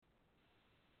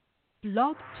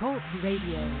Blog Talk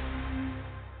Radio.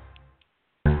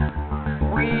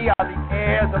 We are the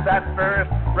heirs of that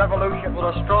first revolution. Will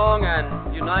a strong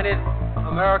and united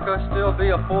America still be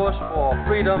a force for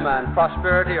freedom and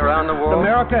prosperity around the world?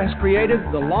 America has created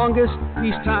the longest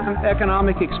peacetime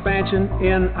economic expansion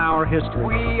in our history.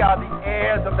 We are the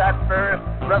heirs of that first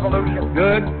revolution.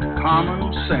 Good,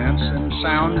 common sense, and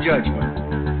sound judgment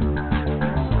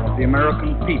of the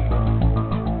American people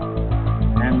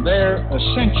and their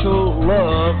essential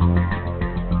love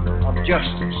of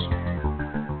justice.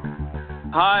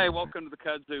 Hi, welcome to the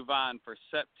Kudzu Vine for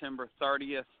September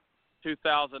 30th,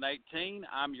 2018.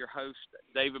 I'm your host,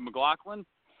 David McLaughlin.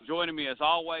 Joining me as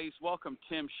always, welcome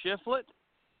Tim Shiflett.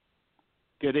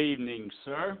 Good evening,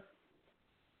 sir.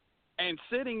 And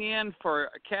sitting in for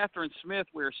Catherine Smith,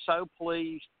 we're so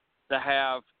pleased to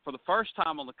have, for the first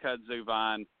time on the Kudzu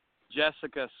Vine,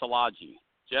 Jessica Szilagyi.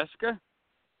 Jessica?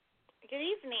 Good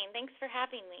evening. Thanks for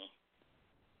having me.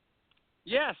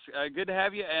 Yes, good to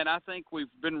have you. And I think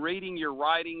we've been reading your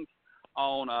writings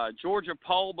on Georgia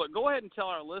poll, but go ahead and tell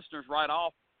our listeners right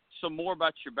off some more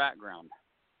about your background.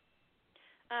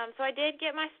 So I did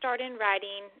get my start in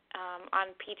writing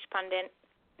on Peach Pundit,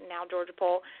 now Georgia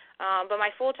poll, but my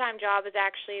full-time job is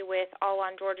actually with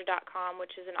allongeorgia.com,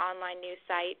 which is an online news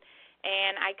site,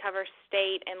 and I cover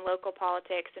state and local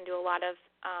politics and do a lot of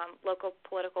local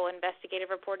political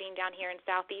investigative reporting down here in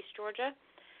southeast Georgia.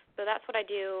 So that's what I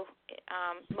do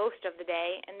most of the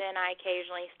day, and then I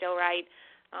occasionally still write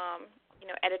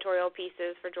editorial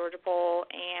pieces for Georgia Poll,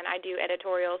 and I do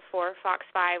editorials for Fox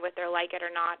 5 with their Like It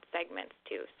or Not segments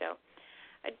too. So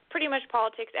pretty much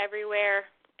politics everywhere,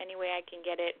 any way I can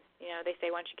get it. You know, they say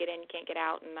once you get in, you can't get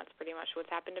out, and that's pretty much what's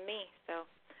happened to me. So.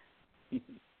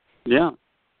 Yeah.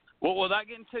 Well, without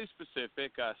getting too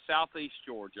specific, southeast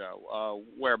Georgia,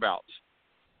 whereabouts?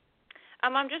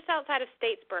 I'm just outside of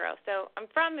Statesboro. So I'm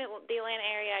from the Atlanta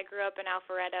area. I grew up in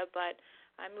Alpharetta, but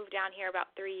I moved down here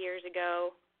about 3 years ago.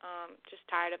 Just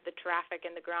tired of the traffic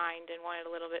and the grind and wanted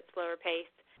a little bit slower pace.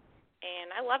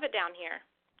 And I love it down here.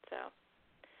 So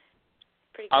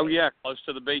pretty good. Oh, yeah, close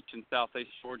to the beach in southeast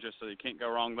Georgia, so you can't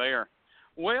go wrong there.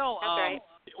 Well, that's right.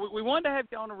 We wanted to have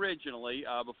you on originally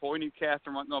before we knew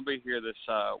Catherine wasn't going to be here this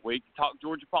week to talk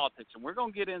Georgia politics, and we're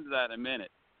going to get into that in a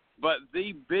minute. But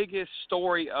the biggest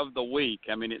story of the week,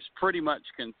 I mean, it's pretty much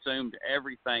consumed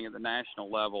everything at the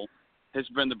national level, has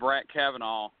been the Brett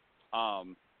Kavanaugh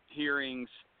hearings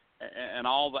and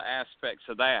all the aspects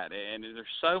of that. And there's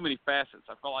so many facets.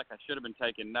 I felt like I should have been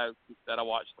taking notes instead I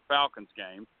watched the Falcons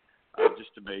game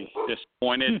just to be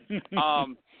disappointed.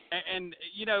 And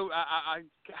you know, I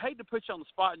hate to put you on the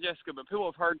spot, Jessica, but people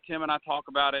have heard Tim and I talk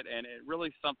about it, and it really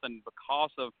is something because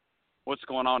of what's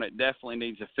going on. It definitely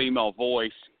needs a female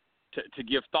voice to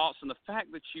give thoughts. And the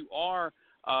fact that you are,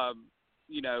 I'm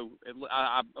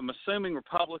assuming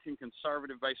Republican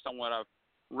conservative based on what I've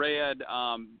read,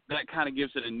 that kind of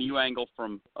gives it a new angle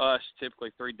from us,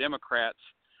 typically three Democrats.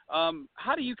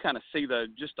 How do you kind of see the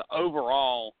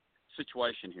overall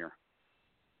situation here?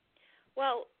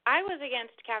 Well, I was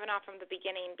against Kavanaugh from the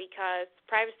beginning because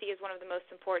privacy is one of the most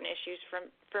important issues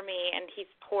for me, and he's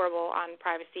horrible on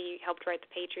privacy. He helped write the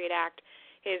Patriot Act.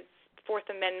 His Fourth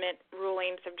Amendment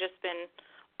rulings have just been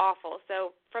awful.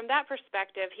 So from that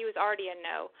perspective, he was already a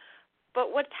no.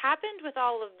 But what's happened with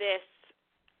all of this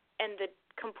and the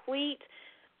complete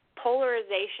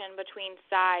polarization between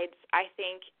sides, I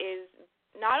think, is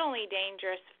not only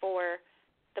dangerous for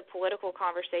the political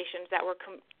conversations that we're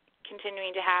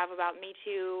continuing to have about Me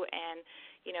Too and,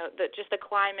 just the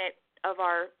climate of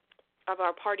our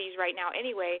parties right now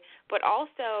anyway, but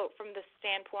also from the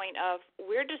standpoint of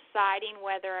we're deciding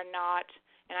whether or not,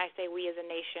 and I say we as a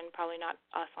nation, probably not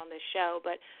us on this show,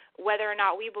 but whether or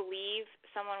not we believe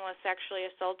someone was sexually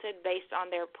assaulted based on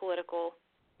their political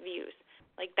views.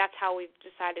 Like, that's how we've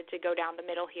decided to go down the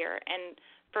middle here. And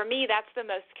for me, that's the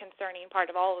most concerning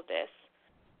part of all of this.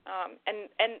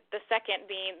 And the second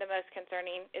being the most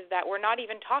concerning is that we're not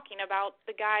even talking about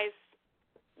the guy's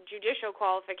judicial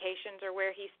qualifications or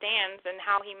where he stands and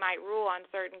how he might rule on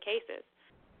certain cases.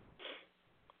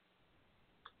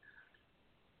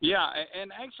 Yeah,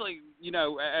 and actually,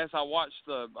 as I watched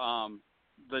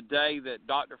the day that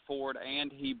Dr. Ford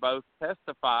and he both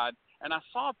testified, and I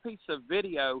saw a piece of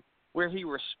video where he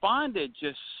responded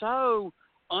just so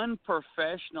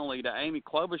unprofessionally to Amy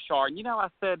Klobuchar. And, I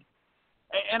said,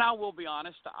 and I will be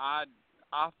honest, I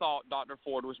thought Dr.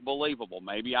 Ford was believable.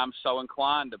 Maybe I'm so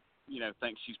inclined to,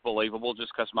 think she's believable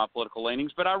just because of my political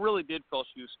leanings, but I really did feel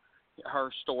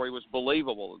her story was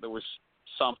believable. There was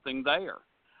something there.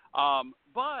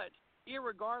 But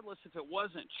irregardless if it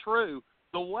wasn't true,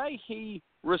 the way he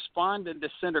responded to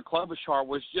Senator Klobuchar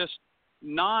was just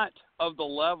not of the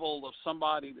level of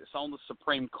somebody that's on the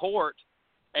Supreme Court,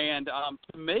 and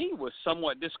to me was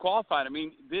somewhat disqualified. I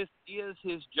mean, this is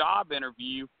his job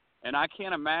interview, and I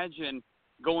can't imagine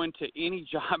going to any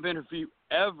job interview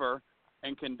ever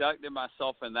and conducting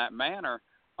myself in that manner.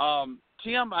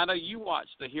 Tim, I know you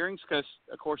watched the hearings because,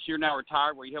 of course, you're now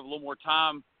retired where you have a little more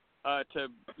time to,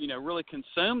 really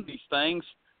consume these things.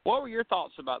 What were your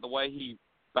thoughts about the way he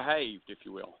behaved, if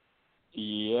you will?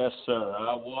 Yes, sir.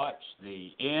 I watched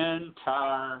the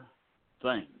entire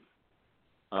thing.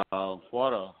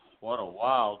 What a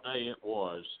wild day it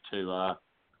was to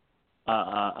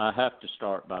I have to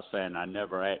start by saying I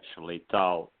never actually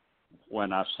thought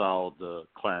when I saw the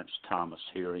Clarence Thomas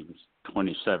hearings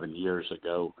 27 years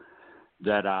ago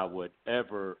that I would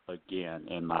ever again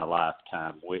in my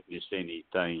lifetime witness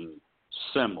anything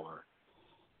similar.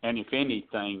 And if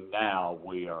anything, now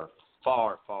we are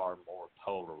far, far more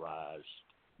polarized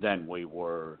than we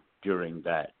were during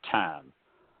that time.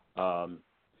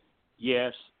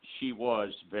 Yes, she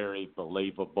was very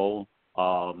believable.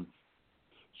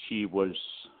 She was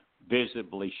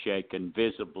visibly shaken,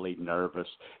 visibly nervous.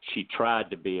 She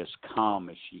tried to be as calm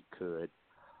as she could.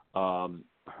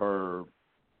 Her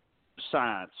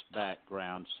science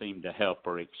background seemed to help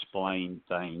her explain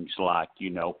things like,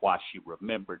 why she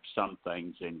remembered some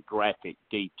things in graphic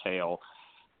detail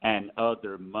and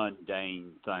other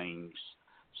mundane things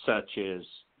such as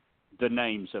the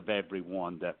names of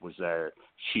everyone that was there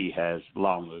she has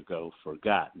long ago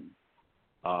forgotten.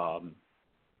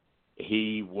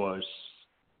 He was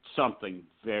something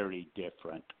very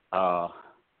different.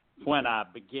 When I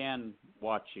began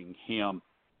watching him,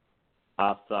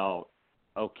 I thought,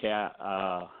 okay,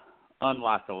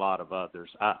 unlike a lot of others,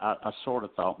 I sort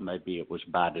of thought maybe it was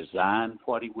by design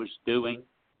what he was doing.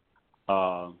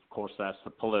 Of course, that's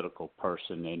the political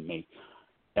person in me.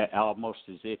 Almost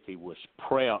as if he was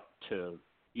prepped to,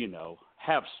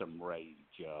 have some rage,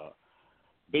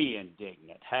 be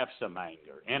indignant, have some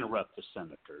anger, interrupt the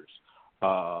senators,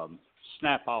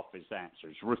 snap off his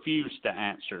answers, refuse to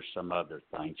answer some other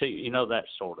things, that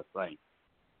sort of thing.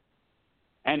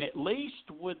 And at least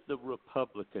with the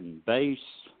Republican base,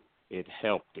 it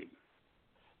helped him.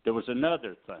 There was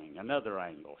another thing, another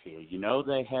angle here.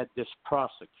 They had this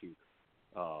prosecutor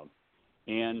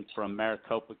in from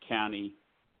Maricopa County,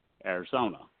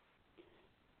 Arizona.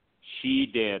 She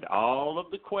did all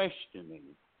of the questioning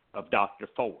of Dr.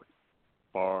 Ford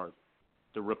for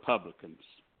the Republicans.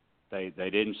 They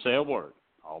didn't say a word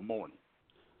all morning.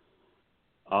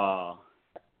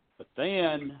 But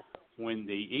then when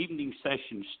the evening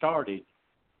session started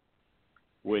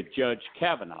with Judge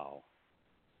Kavanaugh,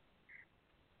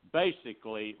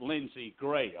 basically Lindsey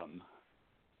Graham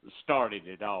started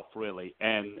it off really,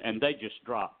 and they just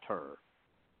dropped her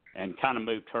and kind of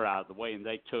moved her out of the way, and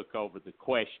they took over the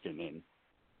questioning.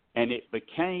 And it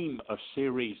became a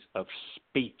series of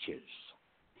speeches.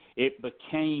 It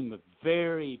became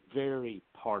very, very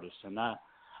partisan.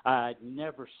 I'd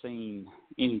never seen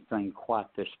anything quite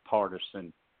this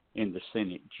partisan in the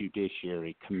Senate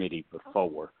Judiciary Committee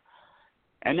before.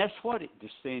 And that's what it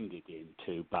descended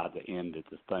into by the end of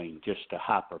the thing, just a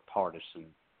hyper-partisan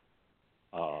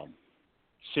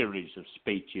series of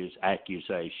speeches,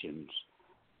 accusations,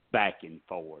 back and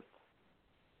forth.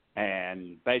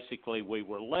 And basically we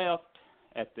were left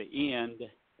at the end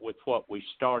with what we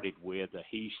started with, a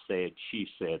he said, she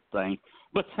said thing.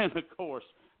 But then, of course,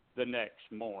 the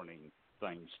next morning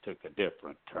things took a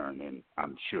different turn, and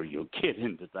I'm sure you'll get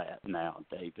into that now,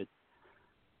 David.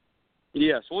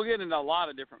 Yes, we'll get into a lot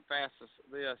of different facets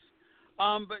of this.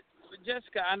 But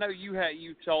Jessica, I know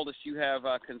you told us you have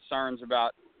concerns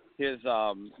about his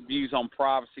views on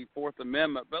privacy, Fourth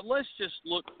Amendment, but let's just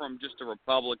look from just a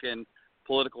Republican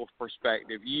political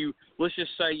perspective. Let's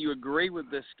just say you agree with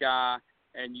this guy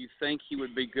and you think he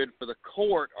would be good for the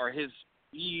court, or his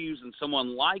views and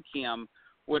someone like him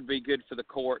would be good for the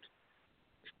court.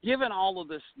 Given all of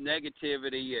this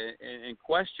negativity and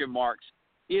question marks,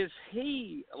 is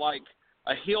he like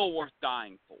a hill worth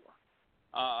dying for?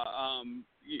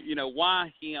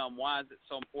 Why him? Why is it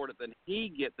so important that he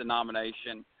get the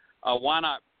nomination? Why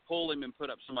not pull him and put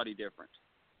up somebody different?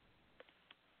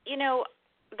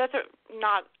 That's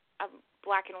not a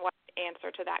black and white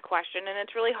answer to that question, and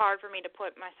it's really hard for me to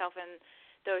put myself in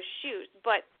those shoes.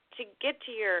 But to get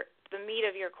to the meat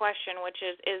of your question, which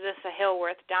is this a hill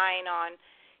worth dying on?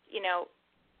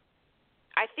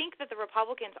 I think that the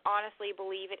Republicans honestly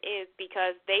believe it is,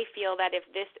 because they feel that if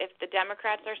the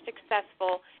Democrats are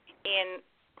successful in,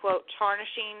 quote,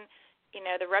 tarnishing,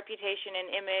 the reputation and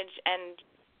image and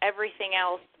everything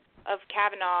else of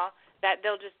Kavanaugh, that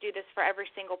they'll just do this for every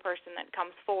single person that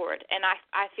comes forward. And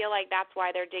I feel like that's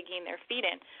why they're digging their feet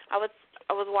in. I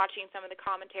was watching some of the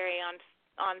commentary on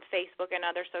Facebook and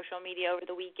other social media over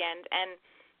the weekend, and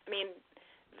I mean,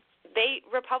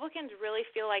 Republicans really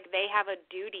feel like they have a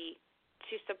duty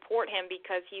to support him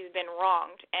because he's been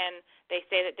wronged, and they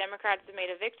say that Democrats have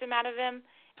made a victim out of him,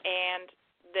 and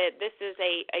that this is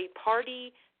a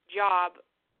party job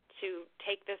to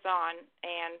take this on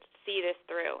and see this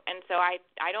through. And so I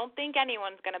don't think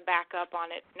anyone's going to back up on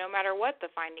it, no matter what the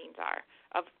findings are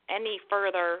of any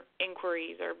further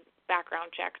inquiries or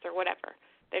background checks or whatever.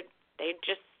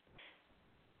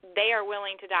 They are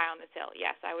willing to die on this hill.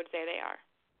 Yes, I would say they are.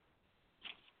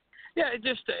 Yeah,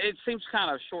 it seems kind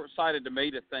of short-sighted to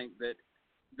me to think that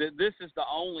this is the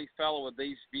only fellow with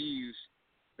these views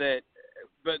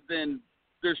but then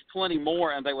there's plenty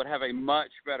more, and they would have a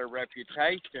much better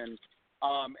reputation.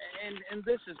 And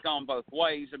this has gone both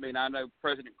ways. I mean, I know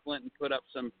President Clinton put up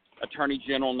some attorney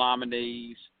general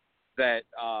nominees that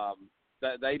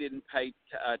they didn't pay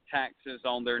taxes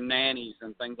on their nannies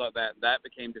and things like that. That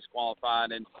became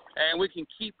disqualified. And we can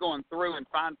keep going through and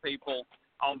find people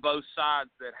on both sides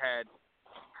that had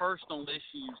personal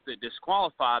issues that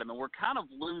disqualified them. And we're kind of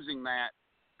losing that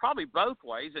probably both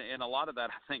ways. And a lot of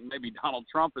that, I think, maybe Donald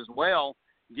Trump as well,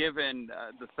 given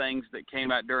the things that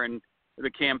came out during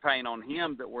the campaign on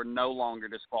him that were no longer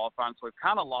disqualifying. So we've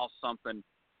kind of lost something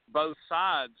both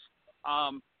sides.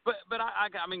 But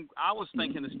I mean, I was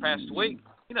thinking this past week,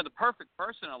 the perfect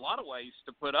person in a lot of ways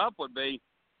to put up would be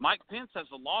Mike Pence has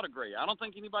a law degree. I don't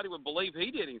think anybody would believe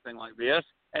he did anything like this.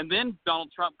 And then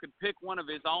Donald Trump could pick one of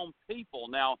his own people.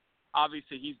 Now,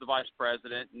 obviously, he's the vice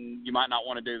president, and you might not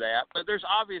want to do that. But there's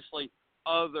obviously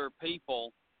other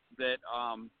people that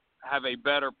have a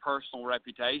better personal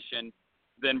reputation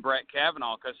than Brett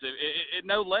Kavanaugh, because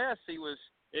no less he was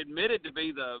admitted to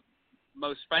be the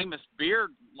most famous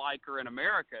beard liker in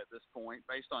America at this point,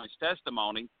 based on his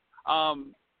testimony. I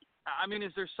mean,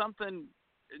 is there something,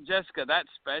 Jessica, that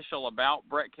special about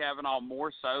Brett Kavanaugh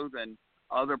more so than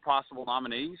other possible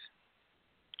nominees?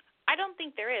 I don't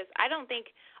think there is. I don't think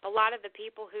a lot of the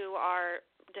people who are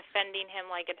defending him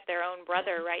like it's their own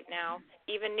brother right now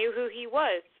even knew who he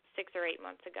was 6 or 8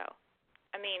 months ago.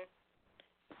 I mean,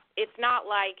 it's not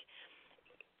like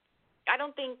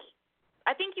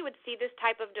I think you would see this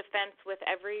type of defense with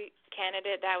every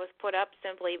candidate that was put up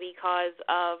simply because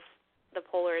of the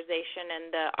polarization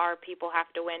and our people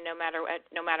have to win no matter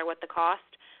what the cost.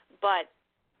 But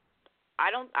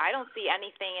I don't see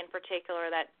anything in particular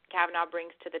that Kavanaugh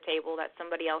brings to the table that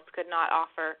somebody else could not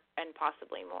offer, and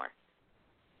possibly more.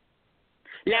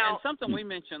 Yeah, now, and something we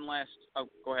mentioned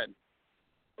go ahead.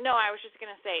 No, I was just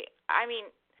going to say, I mean,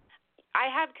 I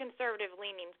have conservative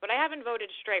leanings, but I haven't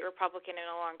voted straight Republican in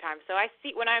a long time. So I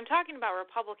see, when I'm talking about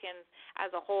Republicans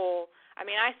as a whole, I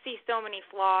mean, I see so many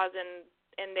flaws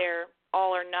in their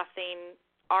all or nothing,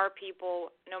 our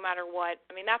people, no matter what.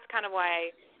 I mean, that's kind of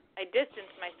why I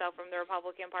distanced myself from the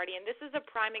Republican Party, and this is a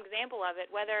prime example of it.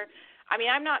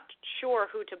 I'm not sure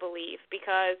who to believe,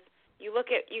 because you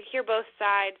hear both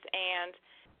sides, and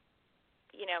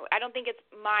I don't think it's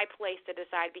my place to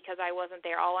decide because I wasn't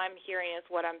there. All I'm hearing is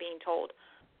what I'm being told.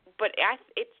 But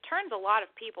it turns a lot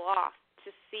of people off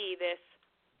to see this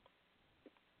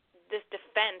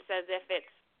defense as if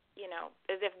it's,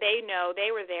 as if they know,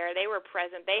 they were there, they were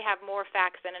present, they have more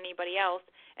facts than anybody else,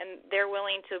 and they're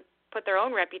willing to put their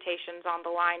own reputations on the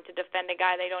line to defend a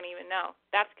guy they don't even know.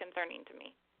 That's concerning to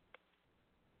me.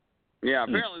 Yeah,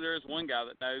 apparently there is one guy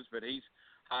that knows, but he's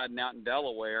hiding out in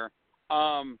Delaware.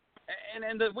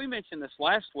 We mentioned this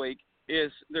last week,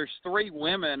 is there's 3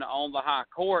 women on the high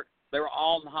court. They were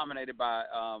all nominated by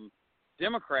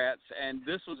Democrats, and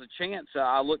this was a chance.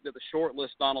 I looked at the short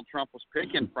list Donald Trump was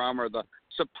picking from, or the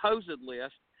supposed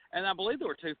list, and I believe there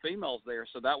were 2 females there,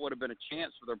 so that would have been a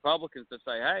chance for the Republicans to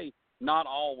say, hey, not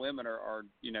all women are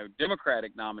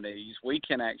Democratic nominees. We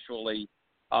can actually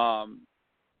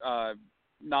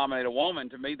nominate a woman.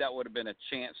 To me, that would have been a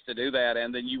chance to do that,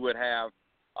 and then you would have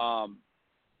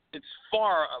it's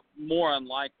far more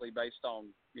unlikely, based on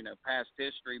past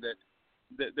history,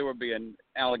 that there would be an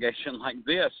allegation like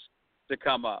this to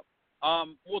come up.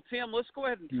 Well, Tim, let's go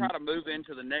ahead and try to move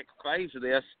into the next phase of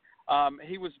this.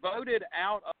 He was voted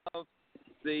out of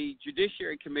the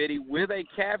Judiciary Committee with a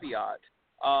caveat.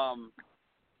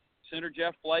 Senator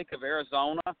Jeff Flake of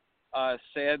Arizona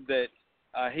said that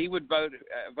he would vote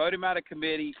him out of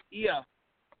committee if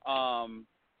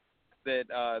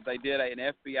that they did an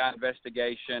FBI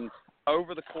investigation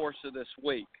over the course of this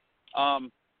week.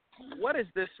 What does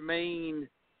this mean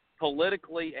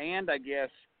politically and, I guess,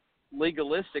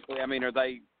 legalistically? I mean, are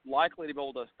they likely to be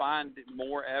able to find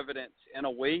more evidence in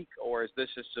a week, or is this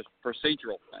just a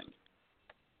procedural thing?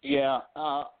 Yeah,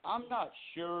 I'm not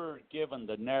sure, given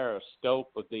the narrow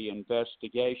scope of the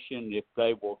investigation, if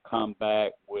they will come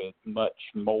back with much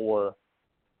more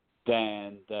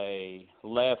than they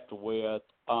left with,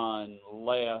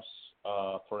 unless,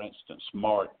 for instance,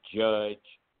 Mark Judge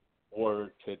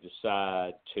were to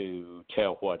decide to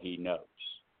tell what he knows.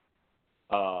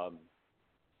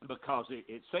 Because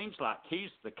it seems like he's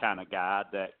the kind of guy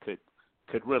that could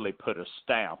really put a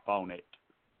stamp on it,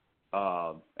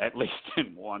 at least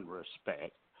in one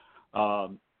respect.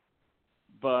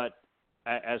 But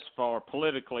as far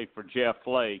politically for Jeff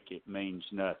Flake, it means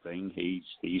nothing.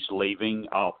 He's leaving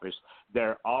office.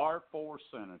 There are 4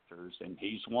 senators, and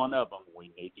he's one of them.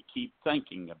 We need to keep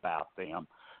thinking about them,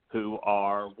 who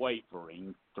are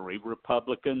wavering, 3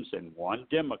 Republicans and 1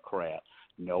 Democrat.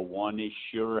 No one is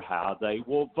sure how they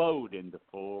will vote in the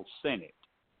full Senate.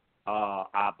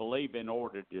 I believe in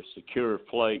order to secure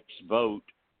Flake's vote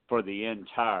for the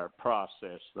entire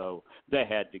process, though, they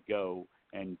had to go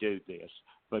and do this.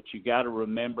 But you got to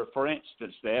remember, for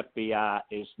instance, the FBI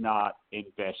is not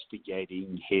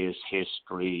investigating his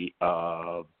history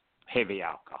of heavy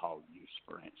alcohol use,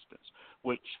 for instance,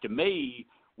 which to me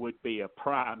would be a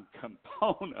prime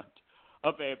component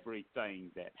of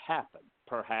everything that happened,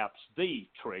 perhaps the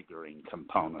triggering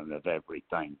component of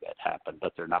everything that happened,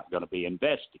 but they're not going to be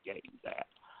investigating that.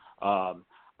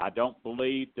 I don't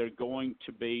believe they're going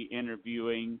to be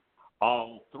interviewing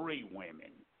all 3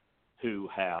 women who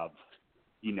have,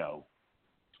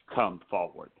 come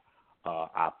forward.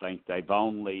 I think they've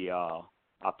only, I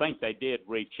think they did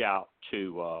reach out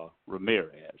to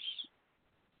Ramirez,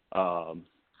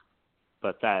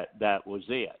 but that was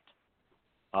it.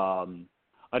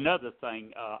 Another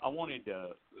thing, I wanted to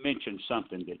mention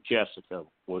something that Jessica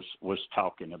was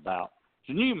talking about.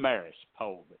 The new Marist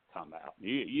poll that come out.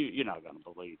 You're not going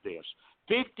to believe this.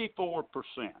 54%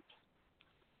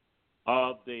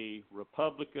 of the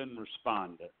Republican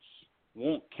respondents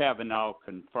want Kavanaugh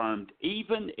confirmed,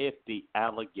 even if the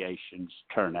allegations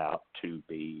turn out to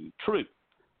be true.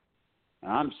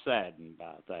 I'm saddened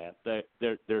by that.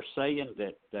 They're saying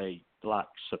that they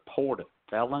support a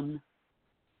felon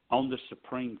on the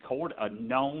Supreme Court, a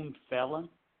known felon.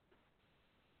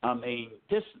 I mean,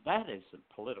 that isn't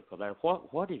political. There,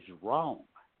 what is wrong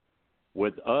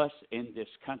with us in this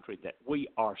country that we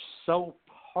are so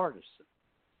partisan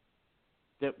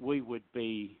that we would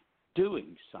be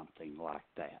doing something like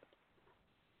that?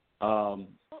 Well,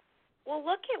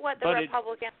 look at what the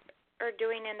Republicans are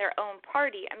doing in their own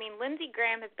party. I mean, Lindsey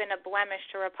Graham has been a blemish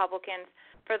to Republicans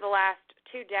for the last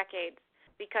 2 decades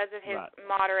because of his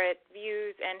moderate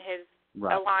views and his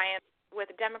alliance with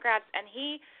the Democrats, and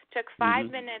he took 5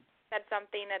 minutes, said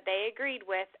something that they agreed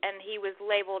with, and he was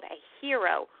labeled a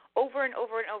hero over and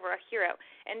over and over, a hero.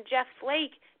 And Jeff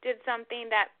Flake did something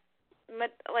that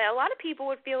a lot of people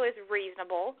would feel is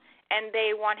reasonable, and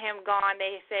they want him gone.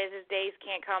 They say his days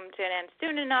can't come to an end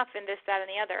soon enough, and this, that, and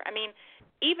the other. I mean,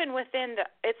 even within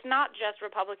it's not just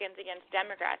Republicans against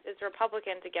Democrats. It's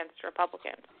Republicans against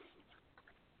Republicans.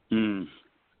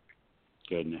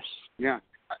 Goodness. Yeah.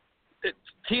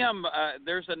 Tim,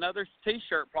 there's another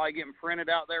T-shirt probably getting printed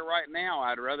out there right now.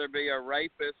 I'd rather be a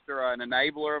rapist or an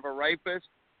enabler of a rapist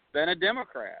than a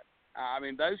Democrat. I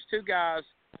mean, those 2 guys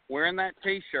wearing that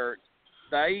T-shirt,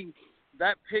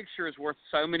 that picture is worth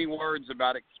so many words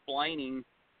about explaining,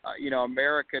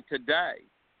 America today.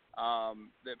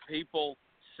 That people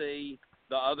see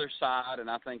the other side, and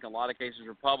I think in a lot of cases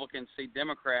Republicans see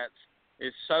Democrats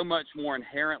is so much more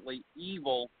inherently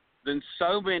evil than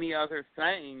so many other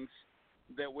things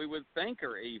that we would think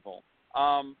are evil.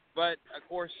 But, of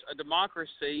course, a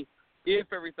democracy, if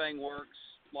everything works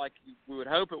like we would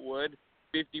hope it would,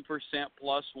 50%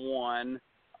 plus 1,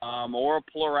 or a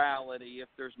plurality if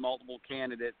there's multiple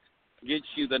candidates, gets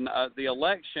you the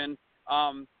election.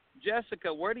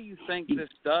 Jessica, where do you think this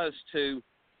does to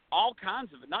all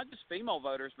kinds of, not just female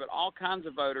voters, but all kinds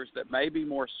of voters that may be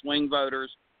more swing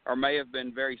voters or may have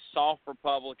been very soft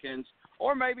Republicans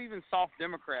or maybe even soft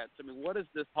Democrats? I mean, what does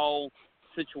this whole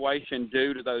situation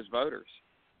do to those voters?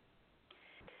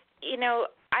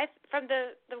 From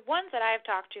the ones that I've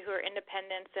talked to who are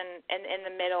independents and in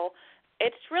the middle,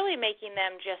 it's really making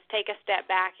them just take a step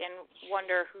back and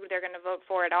wonder who they're going to vote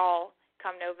for at all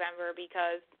come November,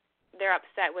 because they're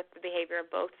upset with the behavior of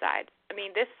both sides. I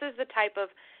mean, this is the type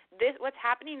of what's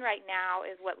happening right now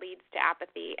is what leads to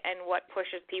apathy and what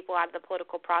pushes people out of the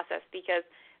political process, because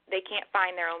they can't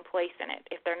find their own place in it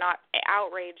if they're not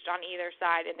outraged on either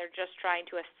side and they're just trying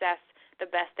to assess the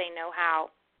best they know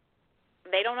how.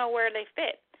 They don't know where they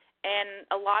fit. And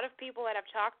a lot of people that I've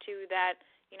talked to that,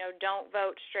 don't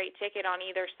vote straight ticket on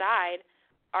either side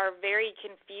are very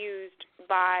confused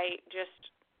by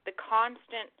just the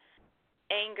constant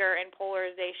anger and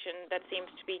polarization that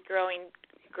seems to be growing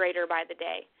greater by the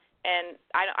day. And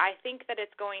I think that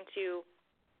it's going to,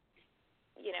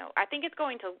 I think it's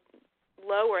going to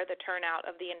lower the turnout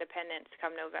of the independents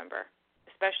come November,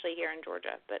 especially here in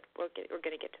Georgia. But we're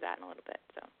going to get to that in a little bit.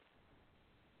 So.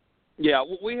 Yeah,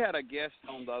 we had a guest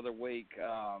on the other week,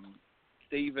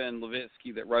 Stephen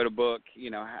Levitsky, that wrote a book,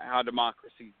 How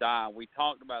Democracies Die. We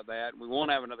talked about that. We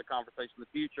won't have another conversation in the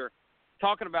future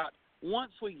talking about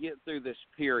once we get through this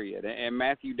period, and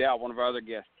Matthew Dow, one of our other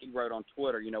guests, he wrote on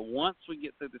Twitter, once we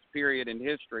get through this period in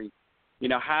history,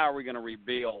 how are we going to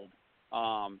rebuild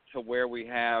to where we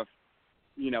have,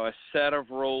 a set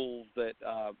of rules that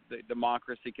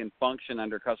democracy can function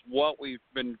under? Because what we've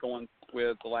been going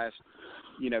with the last,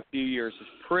 few years is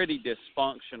pretty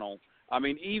dysfunctional. I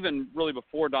mean, even really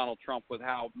before Donald Trump, with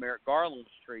how Merrick Garland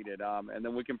was treated, and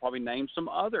then we can probably name some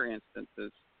other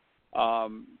instances,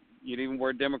 even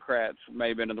where Democrats may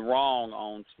have been in the wrong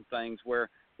on some things, where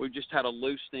we've just had a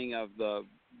loosening of the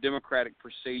democratic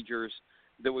procedures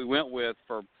that we went with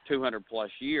for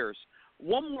 200-plus years.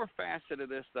 One more facet of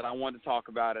this that I wanted to talk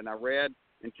about, and I read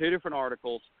in two different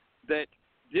articles that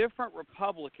different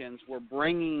Republicans were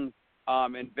bringing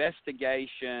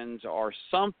investigations or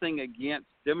something against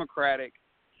Democratic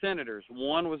senators.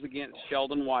 One was against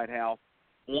Sheldon Whitehouse.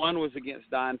 One was against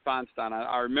Dianne Feinstein.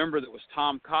 I remember that was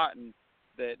Tom Cotton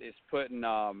that is putting,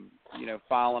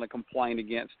 filing a complaint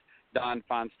against Dianne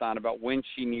Feinstein about when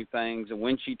she knew things and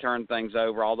when she turned things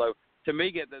over. Although, to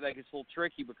me, that gets a little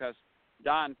tricky because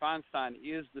Dianne Feinstein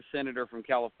is the senator from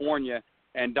California,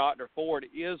 and Dr. Ford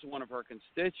is one of her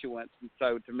constituents. And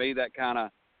so, to me, that kind of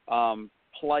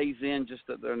plays in just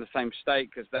that they're in the same state,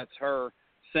 because that's her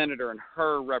senator and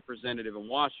her representative in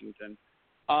Washington.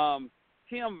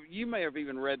 Tim, you may have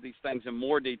even read these things in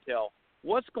more detail.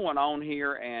 What's going on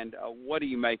here, and what do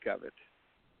you make of it?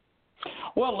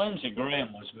 Well, Lindsey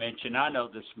Graham was mentioned. I know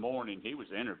this morning he was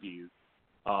interviewed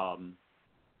on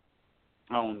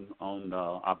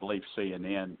I believe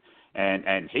CNN,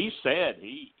 and he said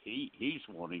he's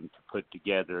wanting to put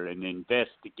together an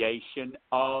investigation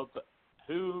of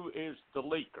who is the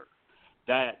leaker.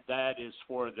 That is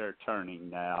where they're turning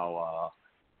now.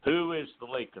 Who is the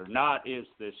leaker? Not is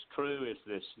this true, is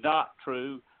this not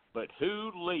true, but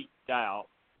who leaked out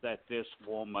that this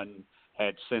woman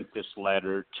had sent this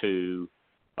letter to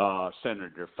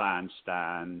Senator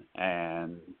Feinstein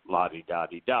and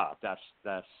la-di-da-di-da.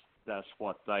 That's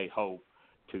what they hope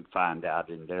to find out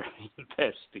in their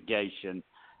investigation.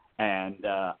 And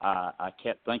I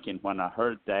kept thinking when I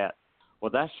heard that,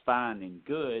 well, that's fine and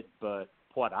good, but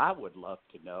what I would love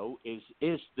to know is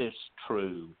this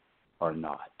true or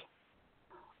not?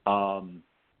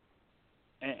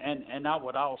 And I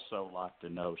would also like to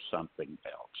know something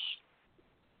else.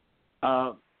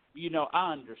 I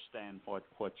understand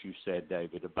what you said,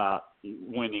 David, about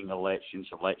winning elections.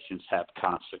 Elections have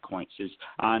consequences.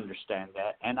 I understand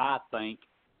that. And I think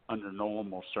under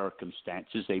normal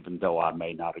circumstances, even though I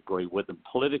may not agree with them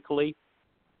politically,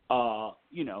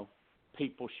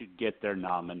 people should get their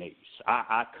nominees.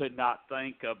 I could not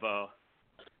think of a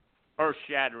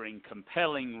earth-shattering,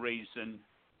 compelling reason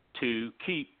to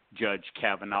keep Judge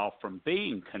Kavanaugh from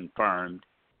being confirmed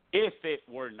if it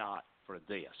were not for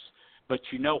this. But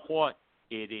you know what?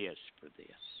 It is for this.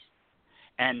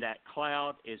 And that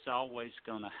cloud is always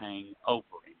going to hang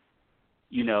over him,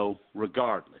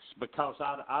 regardless. Because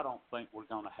I don't think we're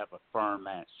going to have a firm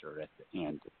answer at the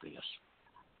end of this.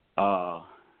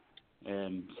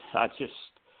 And I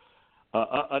just,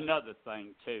 another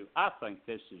thing, too, I think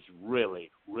this is really,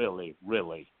 really,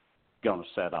 really going to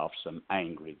set off some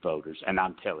angry voters. And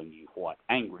I'm telling you what,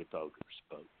 angry voters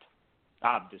vote.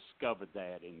 I've discovered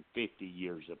that in 50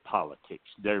 years of politics.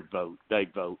 They vote,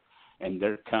 and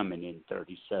they're coming in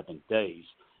 37 days,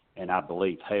 and I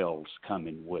believe hell's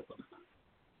coming with them.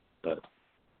 But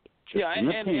yeah,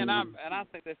 and I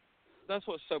think that's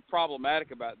what's so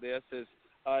problematic about this is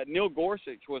Neil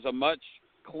Gorsuch was a much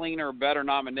cleaner, better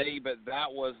nominee, but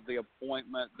that was the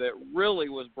appointment that really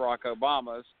was Barack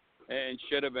Obama's and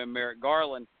should have been Merrick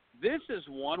Garland. This is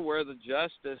one where the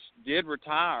justice did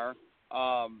retire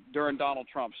during Donald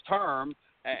Trump's term,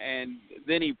 and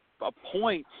then he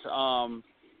appoints,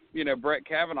 Brett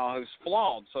Kavanaugh, who's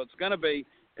flawed. So it's going to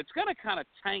kind of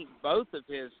taint both of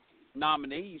his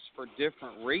nominees for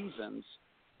different reasons,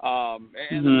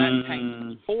 and that taints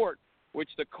the court,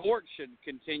 which the court should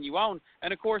continue on.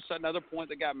 And of course, another point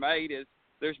that got made is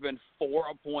there's been 4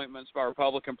 appointments by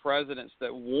Republican presidents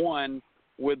that won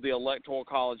with the Electoral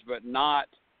College, but not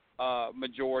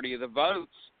majority of the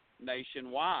votes.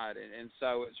 nationwide, and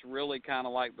so it's really kind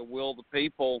of like the will of the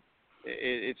people.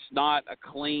 It's not a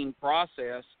clean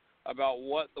process about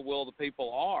what the will of the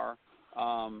people are.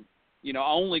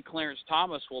 Only Clarence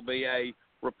Thomas will be a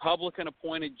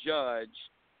Republican-appointed judge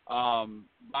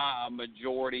by a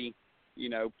majority,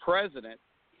 president,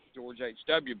 George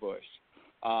H.W. Bush.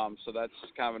 So that's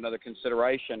kind of another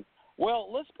consideration.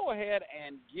 Well, let's go ahead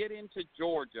and get into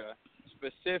Georgia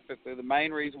specifically. The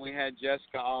main reason we had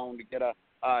Jessica on to get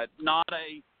not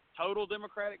a total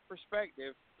Democratic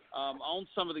perspective on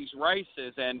some of these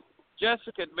races. And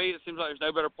Jessica, to me, it seems like there's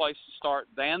no better place to start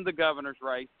than the governor's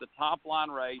race, the top-line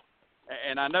race.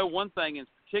 And I know one thing in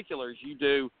particular is you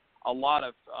do a lot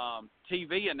of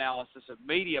TV analysis of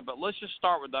media, but let's just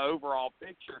start with the overall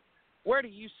picture. Where do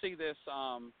you see this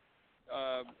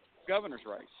governor's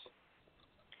race?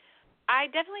 I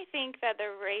definitely think that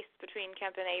the race between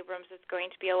Kemp and Abrams is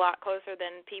going to be a lot closer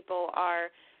than people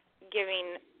are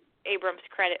giving Abrams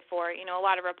credit for. A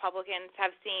lot of Republicans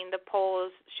have seen the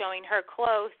polls showing her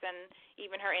close, and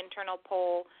even her internal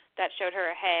poll that showed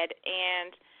her ahead,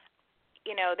 and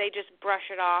they just brush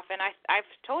it off. And I've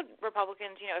told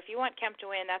Republicans, if you want Kemp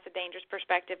to win, that's a dangerous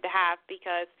perspective to have,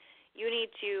 because you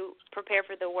need to prepare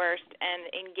for the worst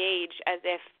and engage as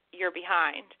if you're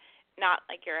behind, not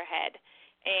like you're ahead.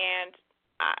 And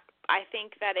I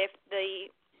think that if the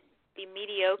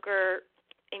mediocre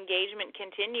engagement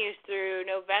continues through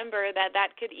November,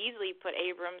 that could easily put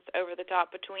Abrams over the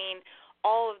top between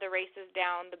all of the races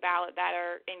down the ballot that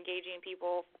are engaging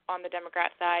people on the Democrat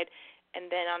side, and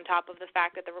then on top of the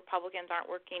fact that the Republicans aren't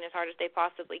working as hard as they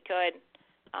possibly could.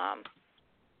 I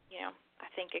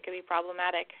think it could be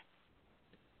problematic.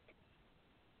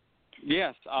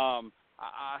 Yes,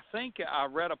 I think I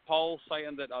read a poll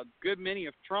saying that a good many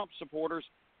of Trump supporters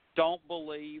don't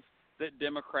believe that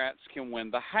Democrats can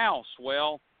win the House.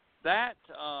 Well, that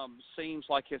seems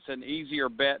like it's an easier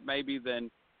bet maybe than,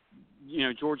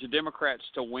 Georgia Democrats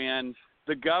to win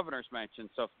the governor's mansion.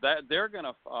 So if that they're going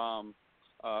to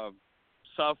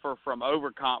suffer from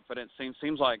overconfidence,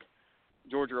 seems like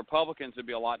Georgia Republicans would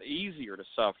be a lot easier to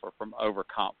suffer from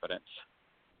overconfidence.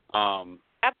 And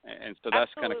so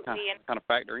that's kind of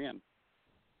factor in.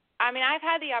 I mean, I've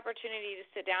had the opportunity to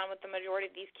sit down with the majority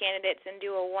of these candidates and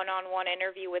do a one-on-one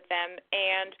interview with them,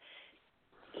 and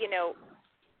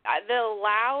the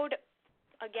loud,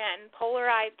 again,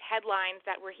 polarized headlines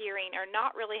that we're hearing are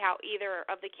not really how either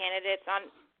of the candidates on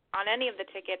any of the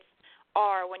tickets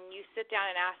are when you sit down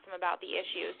and ask them about the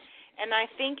issues. And I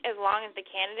think as long as the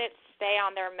candidates stay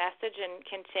on their message and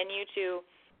continue to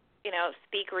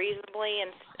speak reasonably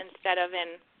instead of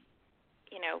in,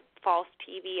 false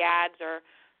TV ads or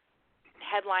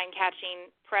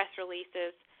headline-catching press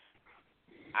releases,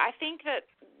 I think that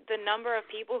the number of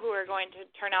people who are going to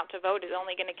turn out to vote is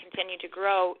only going to continue to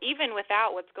grow, even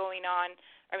without what's going on.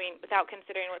 Without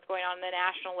considering what's going on the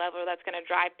national level, that's going to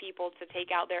drive people to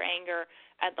take out their anger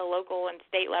at the local and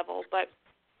state level. But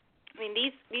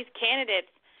these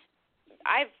candidates,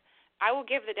 I will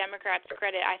give the Democrats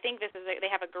credit. I think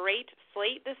they have a great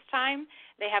slate this time.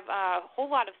 They have a whole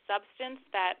lot of substance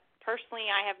that personally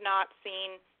I have not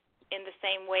seen in the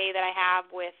same way that I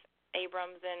have with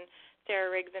Abrams and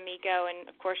Sarah Riggs Amico and,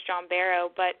 of course, John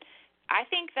Barrow. But I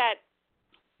think that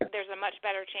there's a much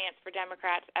better chance for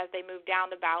Democrats as they move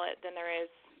down the ballot than there is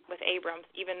with Abrams,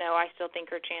 even though I still think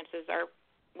her chances are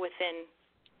within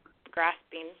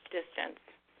grasping distance.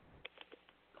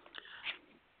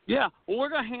 Yeah, well,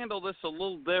 we're going to handle this a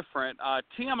little different.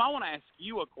 Tim, I want to ask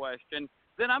you a question.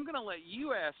 Then I'm going to let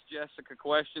you ask Jessica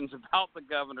questions about the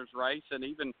governor's race and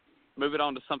even move it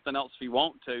on to something else if you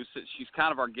want to, since she's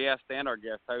kind of our guest and our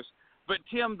guest host. But,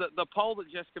 Tim, the poll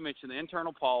that Jessica mentioned, the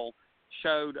internal poll,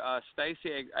 showed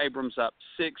Stacey Abrams up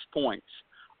 6 points.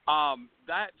 I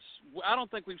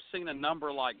don't think we've seen a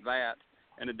number like that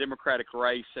in a Democratic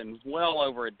race in well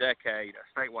over a decade, a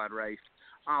statewide race.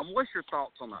 What's your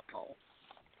thoughts on that poll?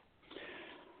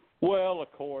 Well,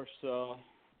 of course,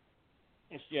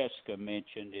 as Jessica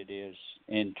mentioned, it is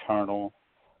internal.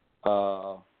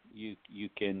 You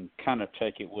can kind of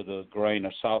take it with a grain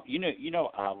of salt.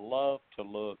 I love to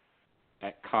look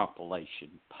at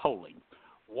compilation polling.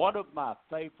 One of my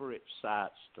favorite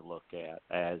sites to look at,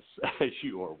 as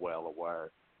you are well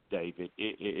aware, David,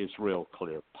 is Real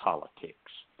Clear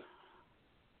Politics.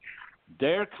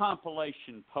 Their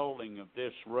compilation polling of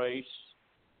this race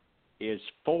is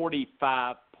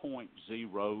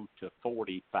 45.0 to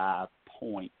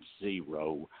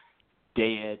 45.0,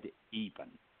 dead even.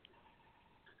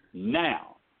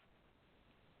 Now,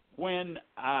 when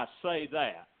I say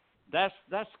that's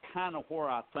kind of where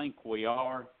I think we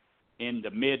are in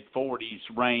the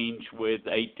mid-40s range with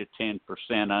 8 to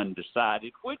 10%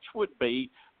 undecided, which would be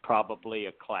probably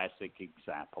a classic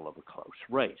example of a close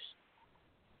race.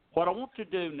 What I want to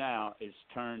do now is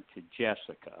turn to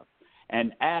Jessica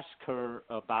and ask her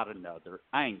about another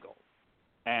angle.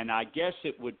 And I guess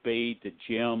it would be the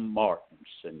Jim Martin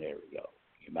scenario.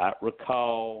 You might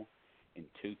recall in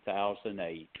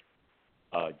 2008,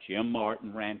 Jim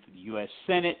Martin ran for the U.S.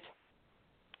 Senate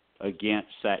against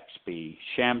Saxby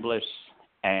Chambliss,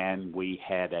 and we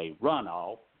had a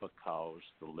runoff because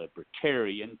the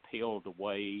Libertarian peeled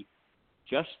away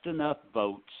just enough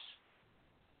votes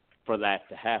for that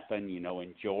to happen. You know,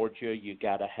 in Georgia, you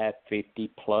got to have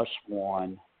 50 plus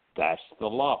 1. That's the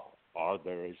law, or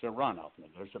there is a runoff. Now,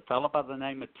 there's a fellow by the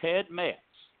name of Ted Metz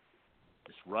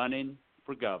that's running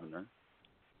for governor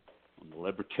on the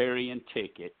Libertarian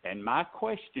ticket. And my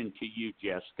question to you,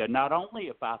 Jessica, not only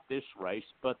about this race,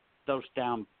 but those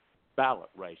down ballot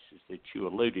races that you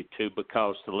alluded to,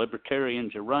 because the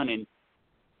Libertarians are running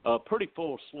a pretty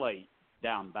full slate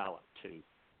down ballot too.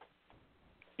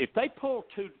 If they pull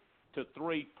 2 to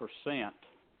 3%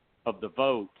 of the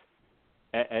vote,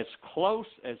 as close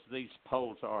as these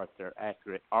polls are, if they're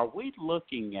accurate, are we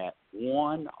looking at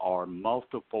one or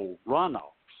multiple runoffs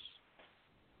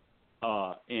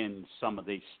in some of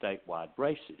these statewide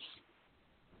races?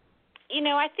 You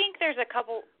know, I think there's a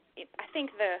couple. I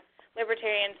think the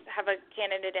Libertarians have a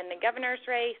candidate in the governor's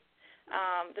race,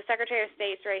 the Secretary of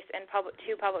State's race, and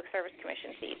 2 Public Service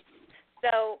Commission seats.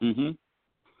 So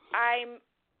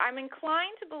I'm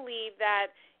inclined to believe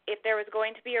that if there was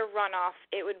going to be a runoff,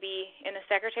 it would be in the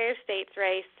Secretary of State's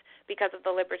race because of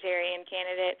the Libertarian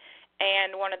candidate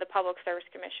and one of the Public Service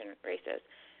Commission races.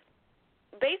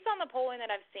 Based on the polling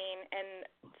that I've seen and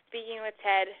speaking with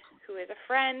Ted, who is a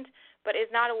friend but is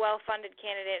not a well-funded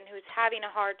candidate and who's having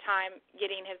a hard time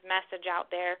getting his message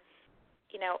out there,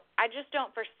 you know, I just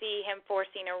don't foresee him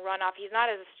forcing a runoff. He's not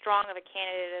as strong of a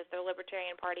candidate as the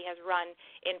Libertarian Party has run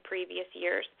in previous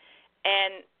years.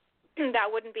 And that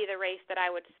wouldn't be the race that I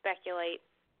would speculate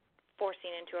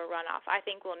forcing into a runoff. I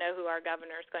think we'll know who our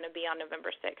governor is going to be on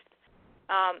November 6th.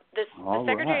 The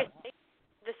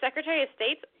Secretary of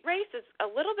State's race is a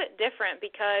little bit different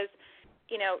because,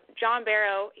 you know, John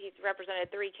Barrow, he's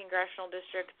represented 3 congressional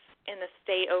districts in the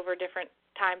state over different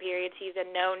time periods. He's a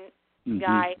known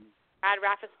guy. Brad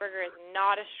Raffensperger is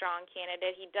not a strong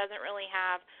candidate. He doesn't really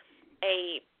have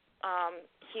a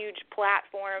huge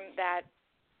platform that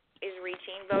is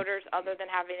reaching voters other than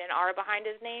having an R behind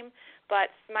his name.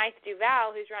 But Smythe Duval,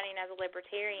 who's running as a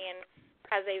Libertarian,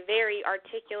 has a very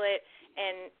articulate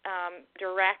and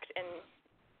direct and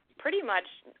pretty much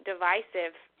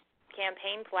divisive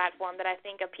campaign platform that I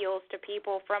think appeals to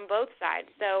people from both sides.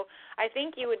 So I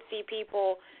think you would see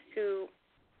people who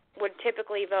would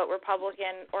typically vote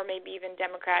Republican or maybe even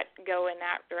Democrat go in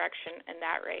that direction in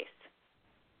that race.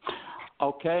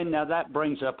 Okay, now that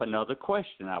brings up another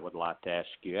question I would like to ask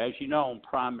you. As you know, on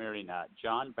primary night,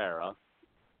 John Barrow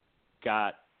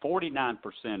got 49%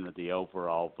 of the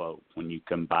overall vote when you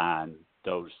combine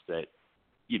those that,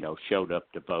 you know, showed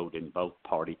up to vote in both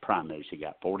party primaries. He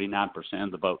got 49%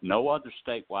 of the vote. No other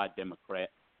statewide Democrat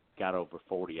got over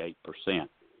 48%.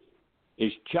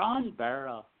 Is John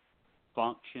Barrow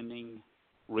functioning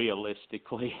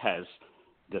realistically as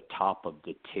the top of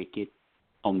the ticket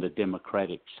on the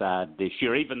Democratic side this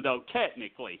year, even though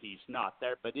technically he's not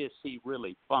there, but is he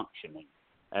really functioning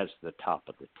as the top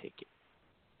of the ticket?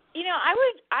 You know, I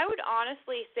would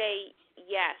honestly say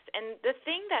yes. And the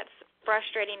thing that's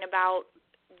frustrating about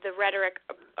the rhetoric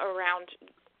around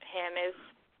him is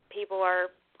people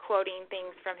are quoting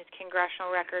things from his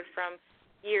congressional record from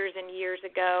years and years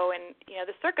ago, and, you know,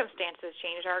 the circumstances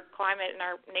changed. Our climate and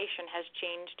our nation has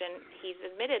changed, and he's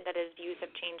admitted that his views have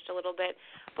changed a little bit.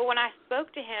 But when I spoke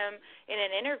to him in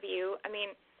an interview, I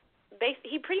mean,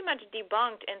 he pretty much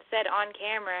debunked and said on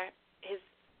camera his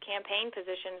campaign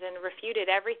positions and refuted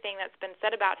everything that's been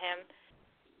said about him.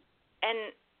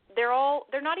 And they're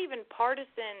not even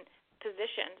partisan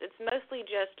positions. It's mostly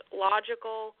just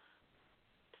logical,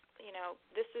 you know,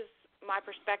 this is my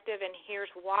perspective and here's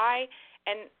why.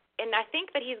 And I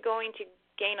think that he's going to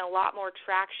gain a lot more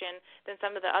traction than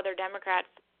some of the other Democrats.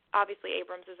 Obviously,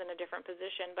 Abrams is in a different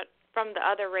position, but from the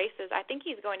other races, I think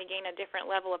he's going to gain a different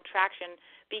level of traction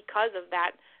because of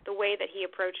that, the way that he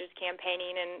approaches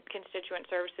campaigning and constituent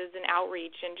services and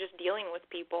outreach and just dealing with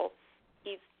people.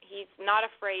 He's not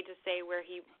afraid to say where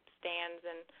he stands,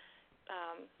 and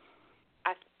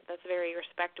that's very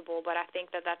respectable, but I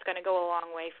think that that's going to go a long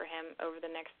way for him over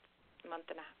the next month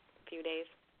and a few days.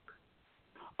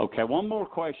 Okay, one more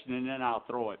question, and then I'll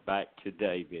throw it back to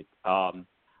David.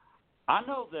 I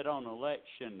know that on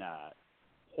election night,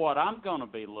 what I'm going to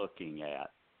be looking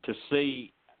at to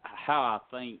see how I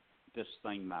think this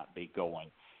thing might be going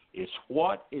is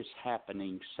what is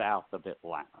happening south of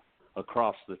Atlanta,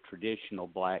 across the traditional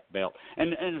black belt,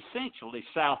 and essentially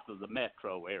south of the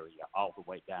metro area all the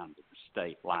way down to the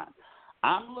state line.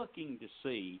 I'm looking to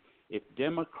see if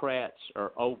Democrats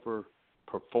are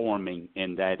overperforming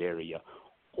in that area.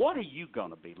 What are you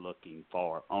going to be looking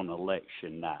for on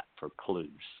election night for clues?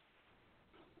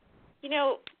 You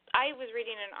know, I was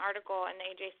reading an article in the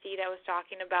AJC that was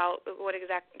talking about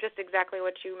just exactly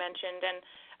what you mentioned, and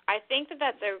I think that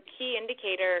that's a key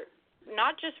indicator,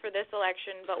 not just for this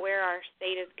election, but where our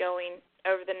state is going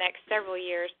over the next several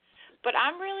years. But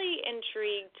I'm really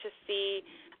intrigued to see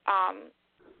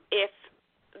if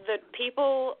the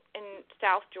people in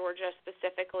South Georgia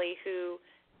specifically who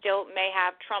still may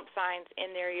have Trump signs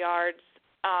in their yards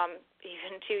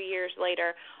even 2 years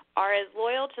later are as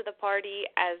loyal to the party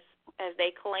as they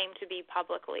claim to be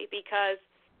publicly. Because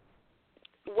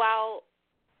while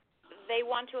they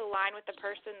want to align with the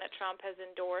person that Trump has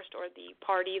endorsed or the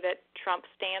party that Trump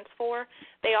stands for,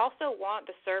 they also want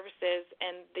the services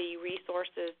and the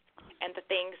resources and the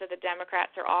things that the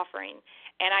Democrats are offering.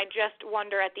 And I just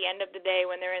wonder at the end of the day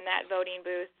when they're in that voting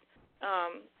booth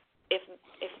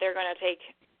if they're going to take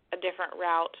a different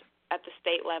route at the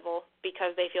state level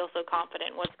because they feel so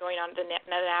confident in what's going on at the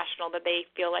national that they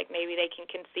feel like maybe they can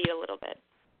concede a little bit.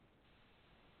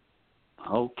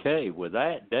 Okay, with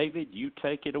that, David, you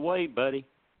take it away, buddy.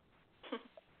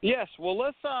 Yes, well,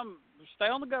 let's stay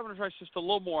on the governor's race just a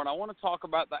little more, and I want to talk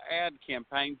about the ad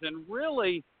campaigns and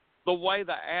really the way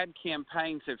the ad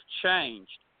campaigns have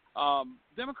changed.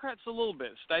 Democrats a little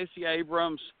bit. Stacey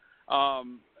Abrams,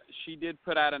 she did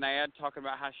put out an ad talking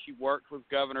about how she worked with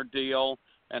Governor Deal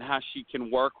and how she can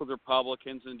work with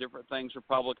Republicans and different things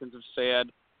Republicans have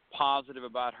said positive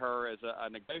about her as a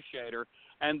negotiator.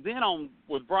 And then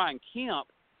with Brian Kemp,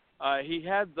 he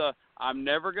had the I'm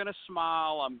never going to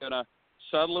smile, I'm going to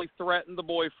subtly threaten the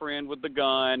boyfriend with the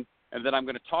gun, and then I'm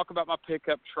going to talk about my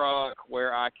pickup truck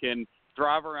where I can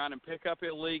drive around and pick up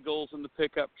illegals in the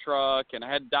pickup truck, and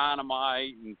I had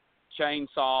dynamite and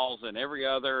chainsaws and every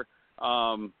other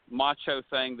macho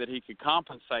thing that he could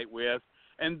compensate with.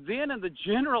 And then in the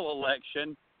general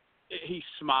election, he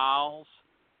smiles.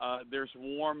 There's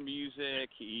warm music.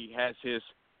 He has his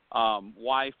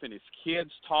wife and his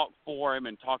kids talk for him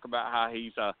and talk about how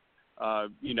he's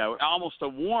almost a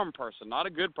warm person, not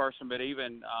a good person, but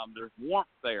even there's warmth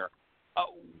there.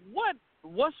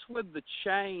 What's with the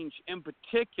change in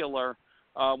particular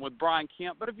with Brian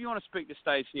Kemp? But if you want to speak to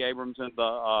Stacey Abrams and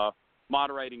the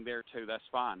moderating there too, that's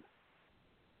fine.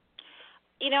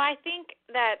 I think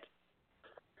that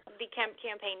the Kemp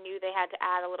campaign knew they had to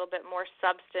add a little bit more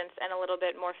substance and a little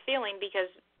bit more feeling because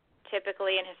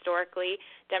typically and historically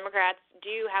Democrats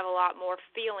do have a lot more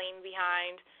feeling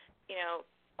behind,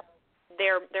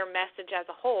 their message as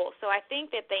a whole. So I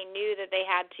think that they knew that they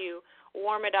had to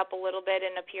warm it up a little bit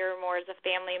and appear more as a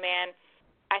family man.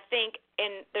 I think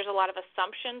there's a lot of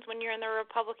assumptions when you're in the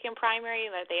Republican primary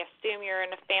that they assume you're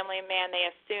in a family man. They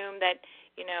assume that,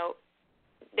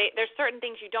 there's certain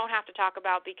things you don't have to talk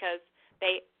about because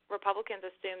Republicans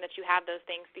assume that you have those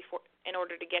things in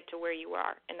order to get to where you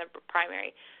are in the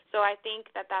primary. So I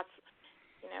think that that's,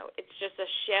 it's just a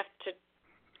shift to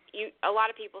a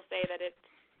lot of people say that it's,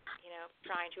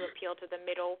 trying to appeal to the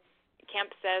middle.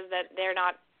 Kemp says that they're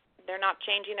not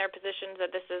changing their positions,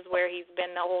 that this is where he's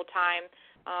been the whole time.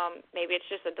 Maybe it's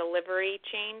just a delivery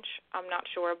change. I'm not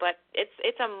sure, but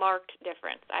it's a marked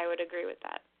difference. I would agree with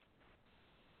that.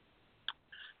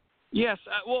 Yes.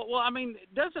 Well, I mean,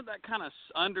 doesn't that kind of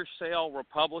undersell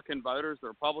Republican voters, the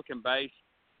Republican base,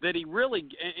 that he really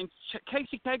 – and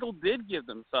Casey Cagle did give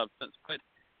them substance, but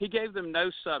he gave them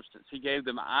no substance. He gave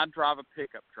them, I drive a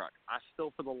pickup truck. I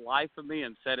still, for the life of me,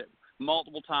 and said it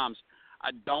multiple times,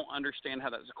 I don't understand how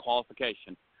that's a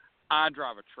qualification. I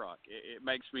drive a truck. It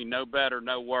makes me no better,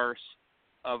 no worse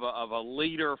of a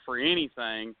leader for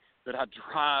anything that I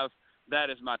drive.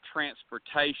 That is my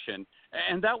transportation.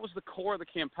 And that was the core of the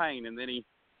campaign. And then he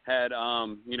had,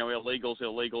 illegals,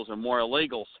 and more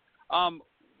illegals.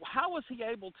 How was he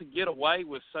able to get away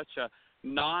with such a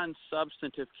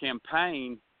non-substantive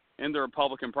campaign in the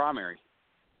Republican primary?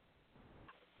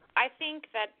 I think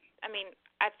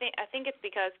it's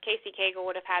because Casey Cagle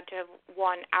would have had to have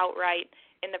won outright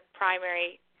in the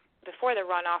primary before the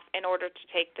runoff in order to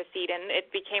take the seat, and it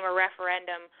became a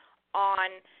referendum on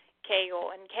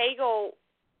Cagle. And Cagle,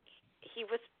 he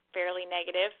was fairly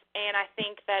negative, and I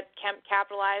think that Kemp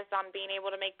capitalized on being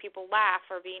able to make people laugh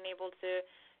or being able to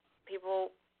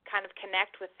people kind of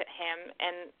connect with him,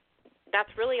 and that's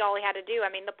really all he had to do. I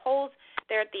mean, the polls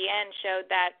there at the end showed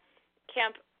that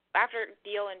Kemp, after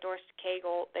Deal endorsed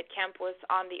Cagle, that Kemp was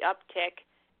on the uptick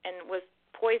and was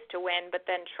poised to win, but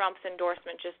then Trump's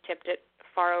endorsement just tipped it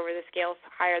far over the scales,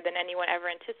 higher than anyone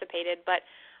ever anticipated. But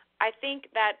I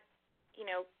think that,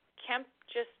 Kemp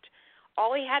just,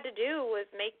 all he had to do was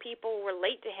make people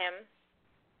relate to him,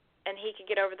 and he could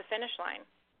get over the finish line.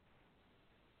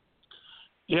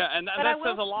 Yeah, and that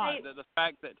says a lot. The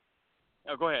fact that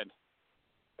go ahead.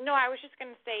 No, I was just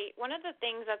going to say, one of the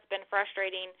things that's been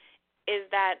frustrating is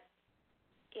that,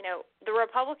 the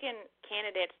Republican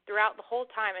candidates throughout the whole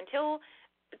time until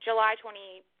July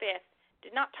 25th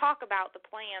did not talk about the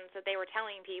plans that they were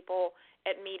telling people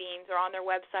at meetings or on their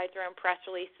websites or in press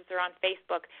releases or on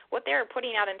Facebook. What they were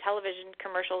putting out in television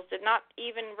commercials did not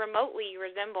even remotely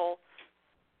resemble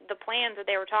the plans that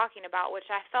they were talking about, which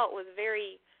I felt was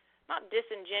very, not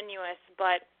disingenuous,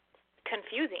 but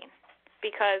confusing,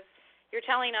 because you're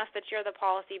telling us that you're the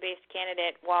policy-based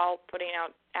candidate while putting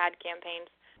out ad campaigns,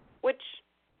 which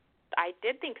I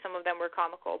did think some of them were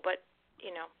comical, but,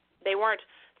 they weren't.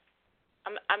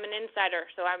 I'm an insider,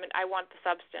 so I want the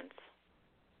substance.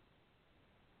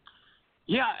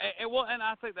 Yeah, and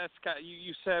I think that's kind of,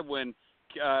 you said when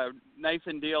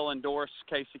Nathan Deal endorsed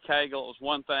Casey Cagle, it was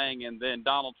one thing, and then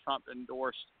Donald Trump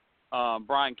endorsed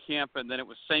Brian Kemp, and then it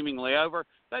was seemingly over.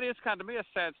 That is kind of, to me, a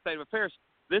sad state of affairs.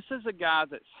 This is a guy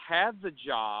that's had the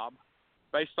job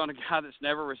based on a guy that's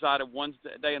never resided one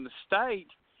day in the state,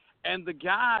 and the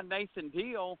guy, Nathan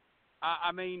Deal,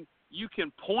 I mean, you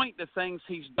can point to things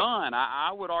he's done.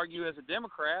 I would argue as a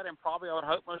Democrat, and probably I would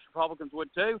hope most Republicans would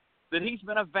too, that he's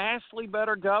been a vastly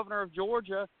better governor of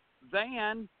Georgia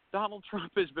than Donald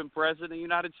Trump has been president of the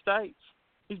United States.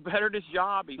 He's better at his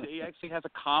job. He actually has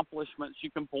accomplishments you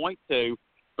can point to,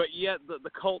 but yet the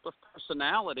cult of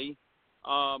personality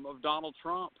of Donald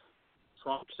Trump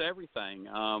trumps everything.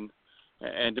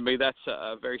 And to me, that's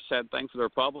a very sad thing for the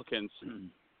Republicans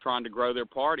trying to grow their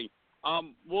party.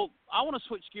 Well, I want to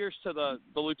switch gears to the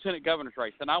lieutenant governor's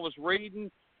race. And I was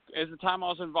reading, as the time I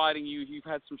was inviting you, you've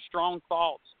had some strong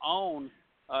thoughts on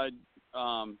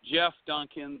Jeff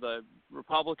Duncan, the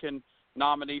Republican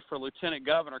nominee for lieutenant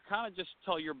governor. Kind of just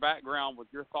tell your background with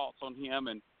your thoughts on him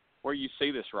and where you see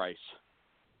this race.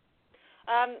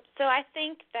 So I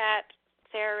think that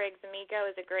Sarah Riggs-Amico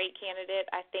is a great candidate.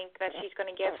 I think that she's going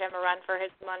to give him a run for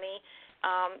his money.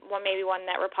 Maybe one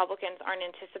that Republicans aren't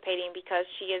anticipating because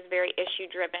she is very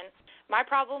issue-driven. My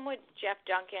problem with Jeff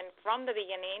Duncan from the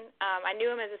beginning, I knew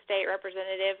him as a state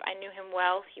representative. I knew him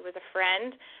well. He was a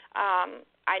friend.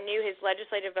 I knew his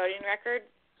legislative voting record.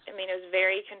 I mean, it was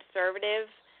very conservative.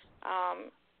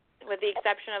 With the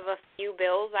exception of a few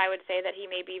bills, I would say that he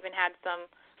maybe even had some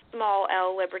small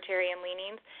L libertarian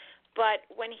leanings. But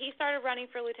when he started running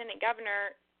for lieutenant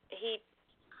governor, he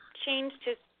changed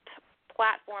his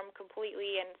platform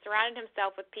completely and surrounded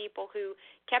himself with people who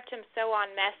kept him so on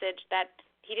message that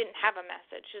he didn't have a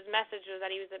message. His message was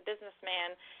that he was a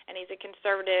businessman and he's a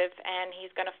conservative and he's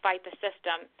going to fight the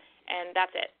system, and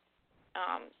that's it.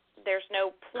 There's no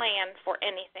plan for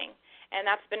anything, and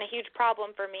that's been a huge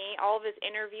problem for me. All of his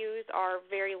interviews are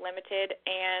very limited,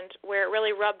 and where it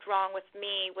really rubbed wrong with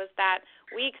me was that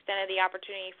we extended the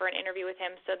opportunity for an interview with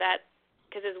him so that,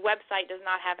 because his website does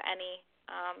not have any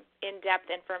in-depth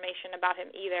information about him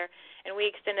either, and we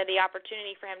extended the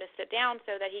opportunity for him to sit down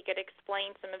so that he could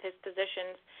explain some of his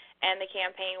positions, and the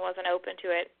campaign wasn't open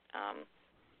to it,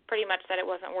 pretty much said it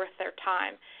wasn't worth their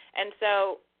time. And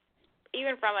so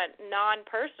even from a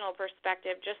non-personal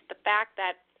perspective, just the fact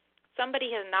that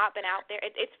somebody has not been out there,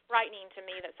 it's frightening to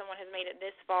me that someone has made it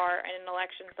this far in an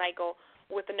election cycle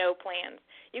with no plans.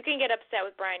 You can get upset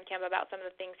with Brian Kemp about some of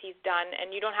the things he's done,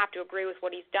 and you don't have to agree with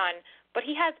what he's done, but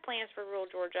he has plans for rural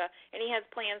Georgia, and he has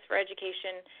plans for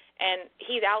education, and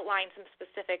he's outlined some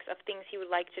specifics of things he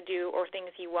would like to do or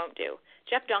things he won't do.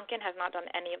 Jeff Duncan has not done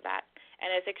any of that,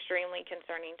 and it's extremely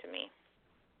concerning to me.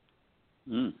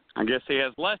 I guess he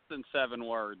has less than 7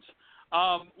 words.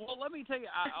 Well, let me tell you,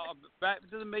 back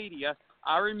to the media,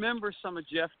 I remember some of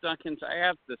Jeff Duncan's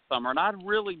ads this summer, and I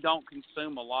really don't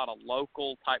consume a lot of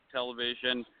local-type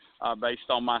television based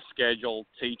on my schedule,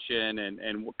 teaching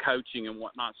and coaching and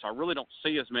whatnot, so I really don't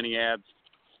see as many ads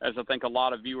as I think a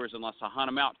lot of viewers unless I hunt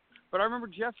them out. But I remember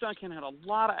Jeff Duncan had a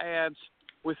lot of ads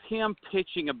with him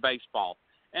pitching a baseball,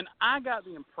 and I got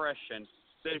the impression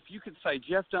that if you could say,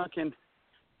 Jeff Duncan,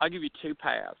 I'll give you 2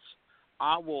 paths.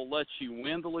 I will let you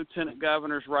win the lieutenant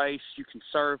governor's race. You can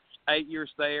serve 8 years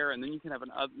there, and then you can have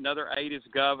another 8 as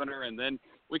governor, and then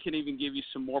we can even give you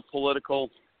some more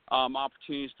political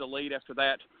opportunities to lead after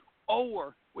that.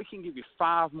 Or we can give you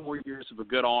 5 more years of a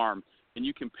good arm, and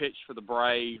you can pitch for the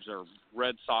Braves or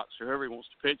Red Sox or whoever he wants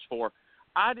to pitch for.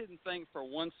 I didn't think for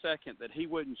 1 second that he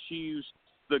wouldn't choose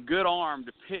the good arm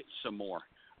to pitch some more.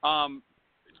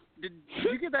 Did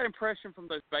you get that impression from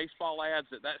those baseball ads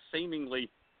that seemingly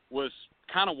was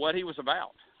kind of what he was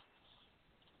about?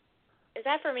 Is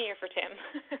that for me or for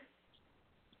Tim?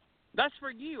 That's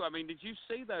for you. I mean, did you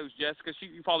see those, Jessica?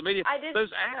 You follow the media. I did.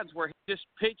 Those ads where he just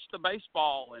pitched the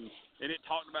baseball and it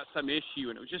talked about some issue,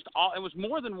 and it was just it was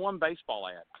more than one baseball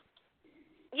ad.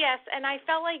 Yes, and I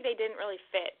felt like they didn't really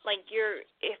fit. Like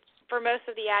if for most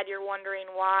of the ad, you're wondering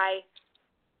why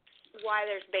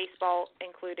there's baseball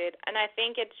included, and I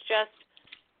think it's just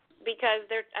because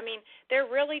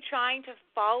they're really trying to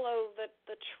follow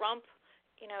the Trump,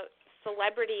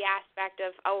 celebrity aspect of,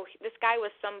 this guy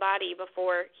was somebody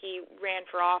before he ran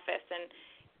for office. And,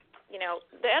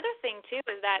 the other thing, too,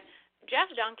 is that Jeff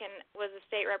Duncan was a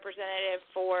state representative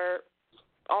for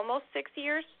almost 6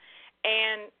 years,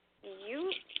 and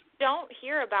you don't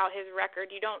hear about his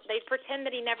record. They pretend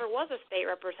that he never was a state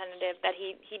representative, that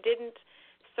he didn't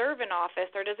serve in office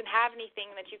or doesn't have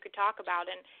anything that you could talk about.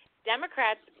 And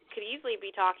Democrats could easily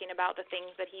be talking about the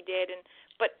things that he did,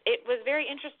 but it was very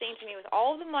interesting to me with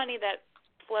all the money that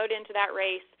flowed into that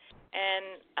race,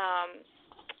 and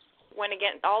when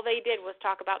again all they did was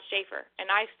talk about Schaefer.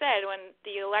 And I said when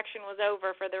the election was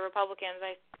over for the Republicans,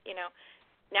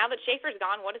 now that Schaefer's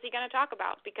gone, what is he going to talk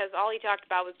about? Because all he talked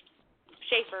about was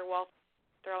Schaefer while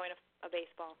throwing a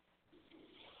baseball.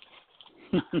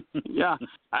 Yeah,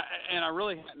 and I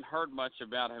really hadn't heard much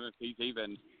about him if he's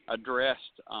even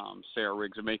addressed Sarah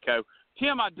Riggs Amico.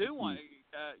 Tim, I do want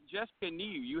Jessica knew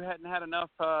you hadn't had enough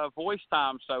voice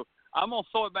time, so I'm going to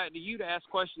throw it back to you to ask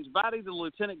questions about either the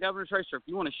lieutenant governor's race or if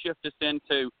you want to shift us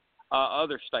into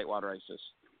other statewide races.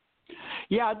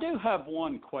 Yeah, I do have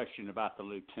one question about the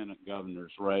lieutenant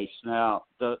governor's race. Now,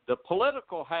 the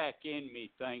political hack in me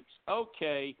thinks,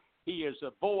 okay, he is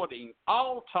avoiding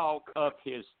all talk of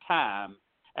his time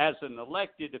as an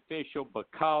elected official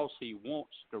because he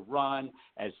wants to run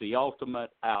as the ultimate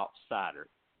outsider.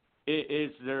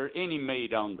 Is there any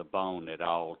meat on the bone at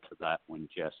all to that one,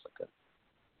 Jessica?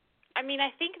 I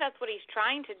think that's what he's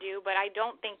trying to do, but I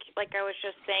don't think, like I was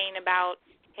just saying about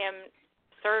him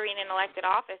serving in elected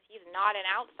office, he's not an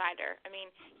outsider.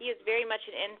 He is very much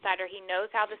an insider. He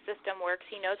knows how the system works.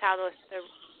 He knows how the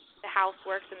House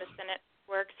works and the Senate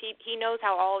works. He knows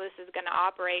how all of this is going to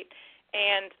operate.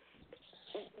 And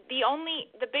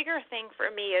the bigger thing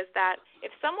for me is that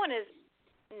if someone is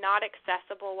not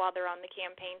accessible while they're on the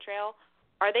campaign trail,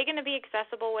 are they going to be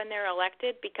accessible when they're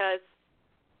elected? Because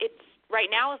right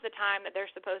now is the time that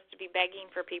they're supposed to be begging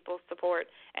for people's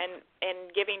support and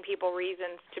giving people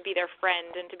reasons to be their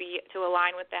friend and to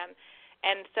align with them.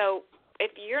 And so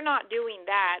if you're not doing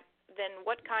that, then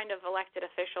what kind of elected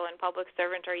official and public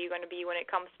servant are you going to be when it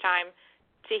comes time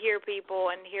to hear people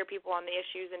on the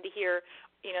issues and to hear,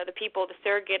 the people, the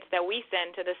surrogates that we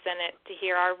send to the Senate to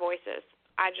hear our voices?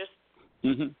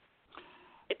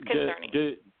 It's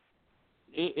concerning.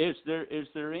 Is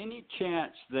there any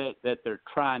chance that they're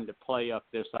trying to play up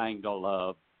this angle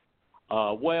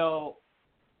of, well,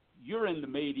 you're in the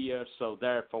media, so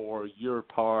therefore you're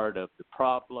part of the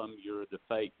problem, you're the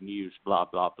fake news, blah,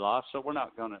 blah, blah, so we're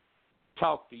not going to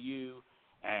talk to you,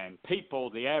 and people,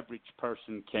 the average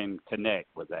person, can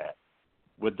connect with that?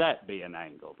 Would that be an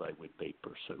angle they would be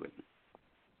pursuing?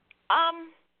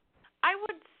 I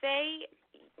would say,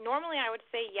 normally I would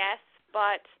say yes,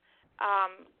 but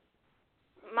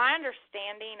my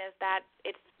understanding is that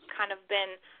it's kind of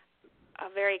been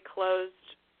a very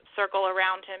closed circle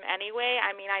around him anyway.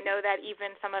 I know that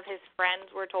even some of his friends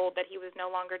were told that he was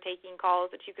no longer taking calls,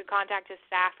 that you could contact his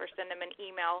staff or send him an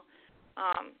email.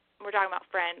 We're talking about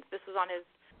friends. This was on his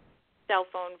cell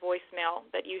phone voicemail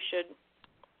that you should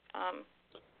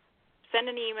send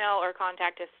an email or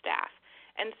contact his staff.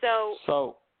 And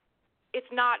so it's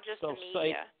not just the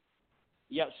media.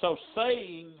 So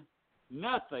saying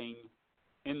nothing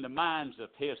in the minds of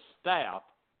his staff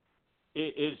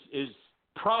is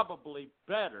probably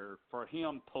better for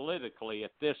him politically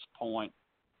at this point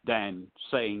than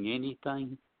saying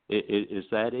anything. Is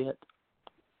that it?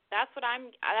 That's what I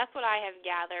have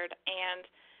gathered, and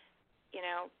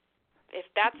if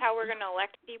that's how we're going to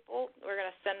elect people, we're going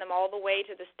to send them all the way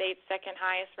to the state's second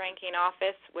highest ranking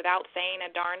office without saying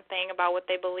a darn thing about what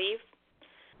they believe,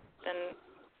 then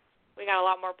we got a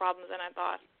lot more problems than I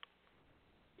thought.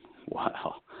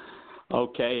 Wow.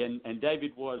 Okay, and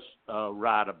David was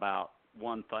right about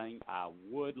one thing. I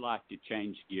would like to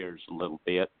change gears a little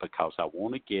bit because I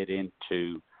want to get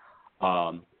into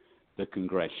the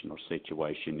congressional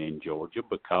situation in Georgia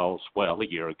because, well, a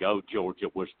year ago, Georgia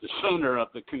was the center of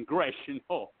the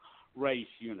congressional race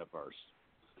universe.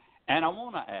 And I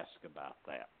want to ask about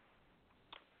that.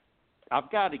 I've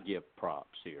got to give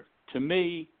props here. To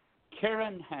me,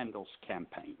 Karen Handel's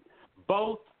campaign,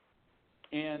 both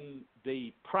in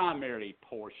the primary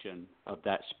portion of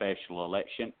that special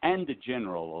election and the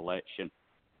general election,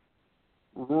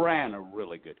 ran a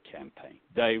really good campaign.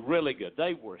 They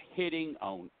were hitting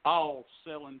on all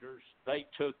cylinders. They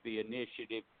took the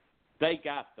initiative. They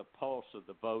got the pulse of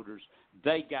the voters.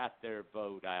 They got their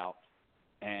vote out,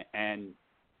 and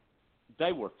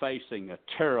they were facing a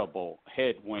terrible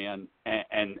headwind,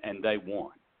 and they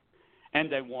won.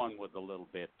 And they won with a little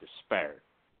bit to spare.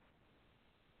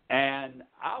 And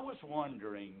I was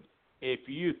wondering if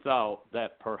you thought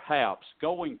that perhaps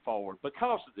going forward,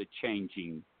 because of the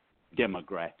changing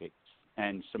demographics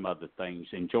and some other things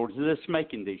in Georgia that's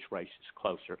making these races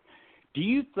closer, do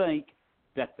you think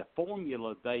that the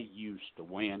formula they used to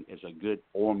win is a good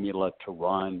formula to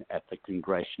run at the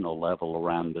congressional level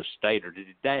around the state, or did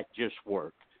that just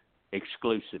work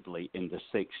exclusively in the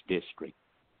 6th district?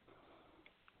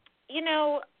 You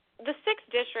know, the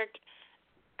 6th district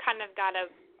kind of got an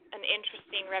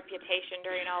interesting reputation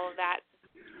during all of that,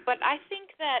 but I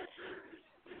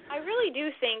really do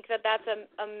think that that's a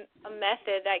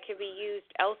method that could be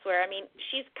used elsewhere. I mean,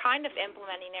 she's kind of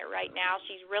implementing it right now.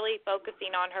 She's really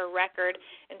focusing on her record,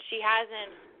 and she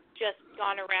hasn't just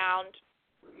gone around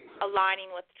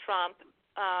aligning with Trump.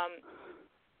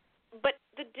 But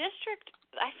the district,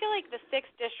 I feel like the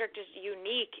 6th district is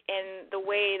unique in the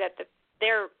way that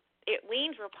it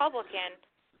leans Republican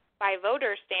by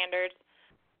voter standards,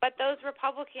 but those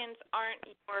Republicans aren't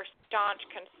your staunch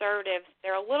conservatives.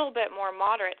 They're a little bit more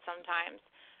moderate sometimes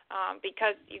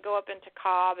because you go up into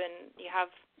Cobb and you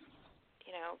have,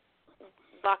 you know,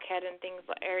 Buckhead and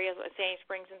areas like Sandy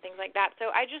Springs and things like that. So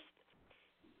I'm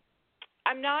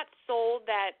not sold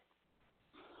that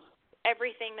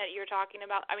everything that you're talking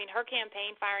about. I mean, her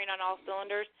campaign firing on all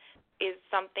cylinders is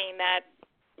something that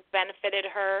benefited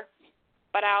her,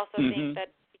 but I also think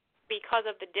that because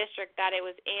of the district that it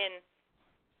was in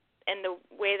and the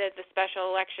way that the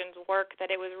special elections work, that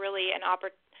it was really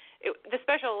the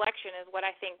special election is what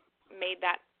I think made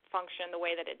that function the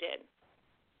way that it did.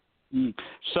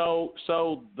 So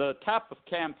the type of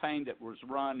campaign that was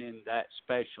run in that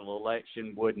special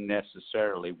election wouldn't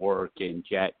necessarily work in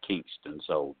Jack Kingston's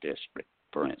old district,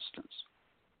 for instance.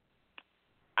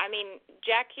 I mean,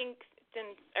 Jack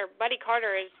Kingston or Buddy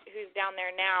Carter who's down there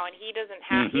now, and he doesn't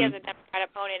have he has a Democrat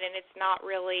opponent, and she's not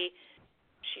really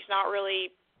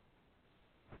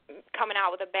coming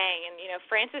out with a bang. And, you know,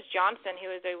 Francis Johnson, who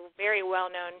is a very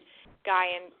well-known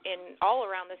guy in all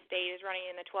around the state, is running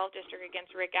in the 12th district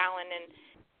against Rick Allen, and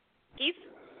he's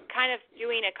kind of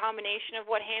doing a combination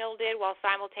of what Handel did while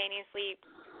simultaneously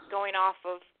going off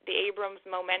of the Abrams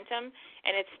momentum,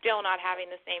 and it's still not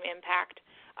having the same impact.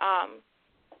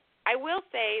 I will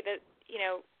say that, you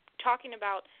know, talking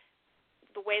about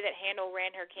the way that Handel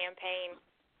ran her campaign,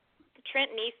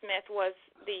 Trent Neesmith was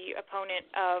the opponent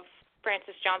of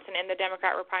Francis Johnson in the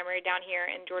Democrat primary down here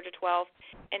in Georgia 12,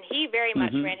 and he very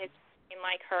much ran his campaign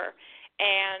like her.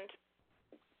 And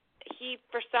he,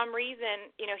 for some reason,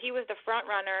 you know, he was the front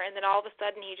runner, and then all of a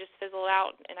sudden he just fizzled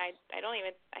out. And I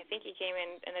think he came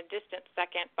in a distant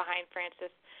second behind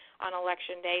Francis on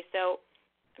election day. So,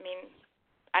 I mean,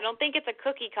 I don't think it's a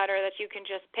cookie cutter that you can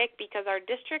just pick, because our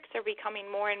districts are becoming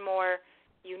more and more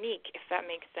unique, if that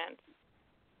makes sense.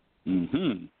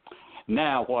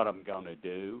 Now what I'm going to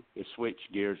do is switch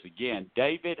gears again.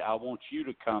 David, I want you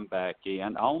to come back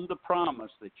in on the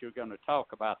promise that you're going to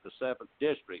talk about the 7th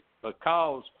district,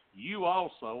 because you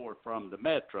also are from the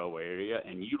metro area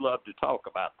and you love to talk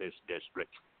about this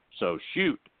district. So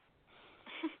shoot.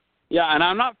 Yeah, and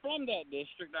I'm not from that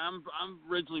district. I'm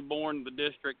originally born in the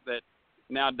district that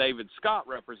now David Scott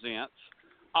represents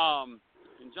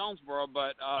in Jonesboro,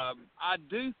 but I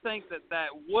do think that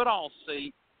Woodall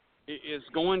seat is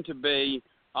going to be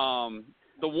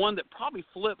the one that probably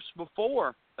flips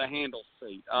before the Handel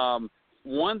seat. The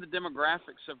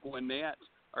demographics of Gwinnett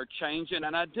are changing,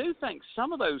 and I do think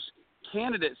some of those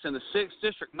candidates in the 6th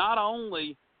district, not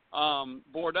only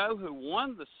Bordeaux, who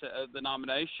won the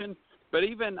nomination, but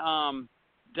even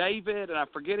David, and I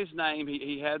forget his name,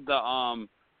 he had the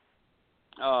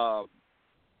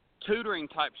tutoring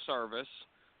type service.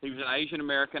 He was an Asian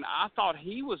American. I thought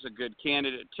he was a good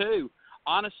candidate too.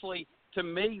 Honestly, to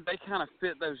me, they kind of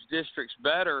fit those districts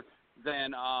better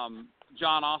than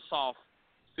John Ossoff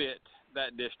fit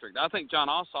that district. I think John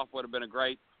Ossoff would have been a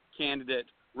great candidate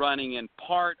running in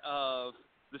part of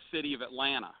the city of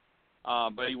Atlanta,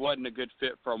 but he wasn't a good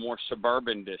fit for a more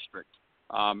suburban district.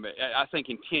 I think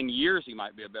in 10 years he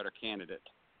might be a better candidate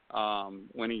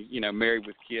when he, married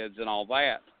with kids and all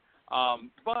that.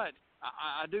 But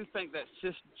I do think that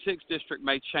 6th district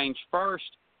may change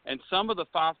first, and some of the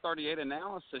 538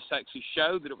 analysis actually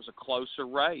showed that it was a closer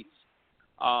race,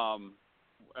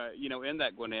 in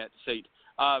that Gwinnett seat.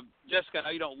 Jessica, I know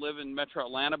you don't live in Metro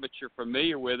Atlanta, but you're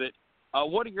familiar with it.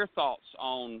 What are your thoughts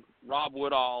on Rob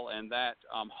Woodall and that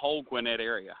whole Gwinnett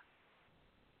area?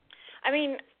 I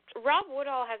mean, Rob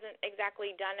Woodall hasn't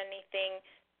exactly done anything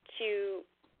to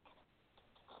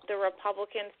the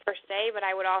Republicans per se, but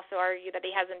I would also argue that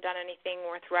he hasn't done anything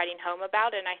worth writing home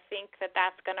about, and I think that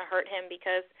that's going to hurt him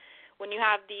because when you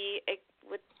have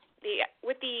with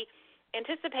the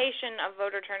anticipation of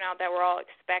voter turnout that we're all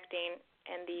expecting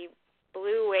and the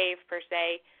blue wave per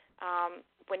se,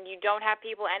 when you don't have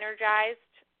people energized,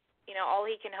 all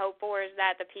he can hope for is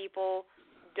that the people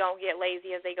don't get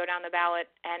lazy as they go down the ballot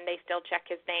and they still check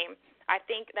his name. I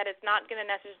think that it's not going to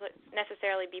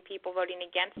necessarily be people voting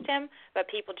against him, but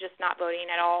people just not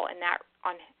voting at all, and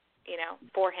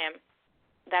for him,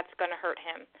 that's going to hurt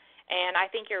him. And I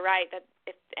think you're right that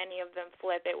if any of them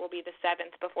flip, it will be the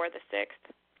 7th before the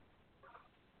 6th.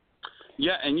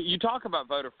 Yeah, and you talk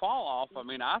about voter fall off. I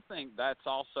mean, I think that's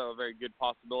also a very good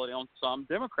possibility on some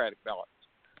Democratic ballots.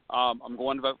 I'm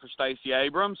going to vote for Stacey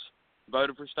Abrams.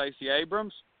 Voted for Stacey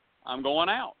Abrams. I'm going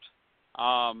out.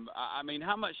 I mean,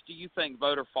 how much do you think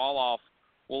voter fall-off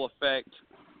will affect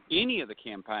any of the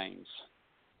campaigns?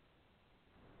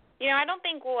 I don't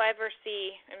think we'll ever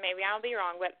see, and maybe I'll be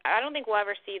wrong, but I don't think we'll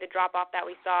ever see the drop-off that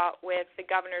we saw with the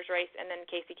governor's race and then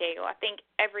Casey Cagle. I think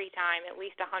every time at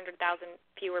least 100,000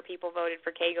 fewer people voted for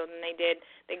Cagle than they did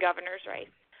the governor's race.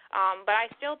 But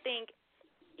I still think,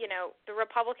 the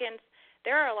Republicans,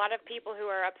 there are a lot of people who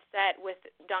are upset with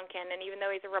Duncan, and even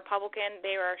though he's a Republican,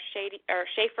 they are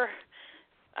Schaefer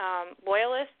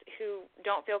loyalists who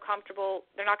don't feel comfortable.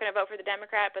 They're not going to vote for the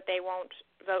Democrat, but they won't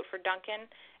vote for Duncan,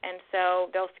 and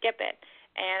so they'll skip it.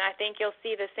 And I think you'll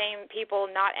see the same people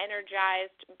not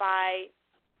energized by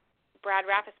Brad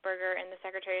Raffensperger in the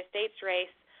Secretary of State's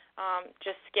race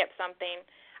just skip something.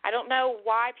 I don't know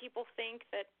why people think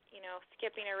that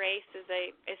skipping a race is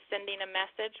sending a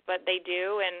message, but they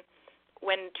do, and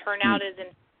when turnout is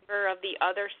in favor of the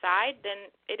other side, then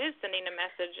it is sending a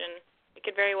message, and it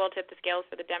could very well tip the scales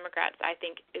for the Democrats. I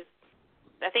think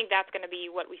that's going to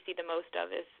be what we see the most of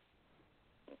is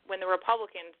when the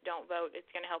Republicans don't vote, it's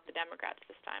going to help the Democrats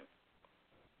this time.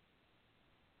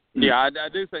 Yeah, I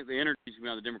do think the energy is going to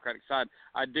be on the Democratic side.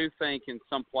 I do think in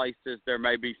some places there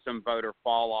may be some voter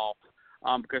fall-off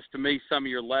because to me some of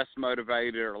your less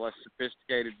motivated or less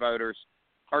sophisticated voters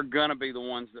are going to be the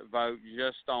ones that vote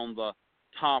just on the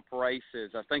top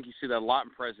races. I think you see that a lot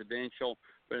in presidential,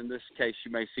 but in this case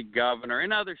you may see governor.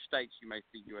 In other states you may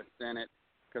see U.S. Senate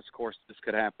because, of course, this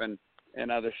could happen in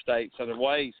other states, other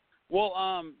ways. Well,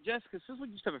 Jessica, since we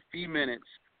just have a few minutes,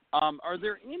 are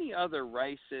there any other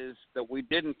races that we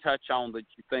didn't touch on that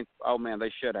you think, oh, man,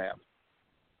 they should have?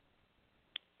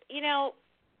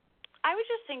 I would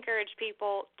just encourage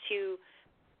people to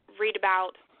read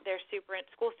about their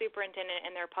school superintendent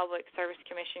and their public service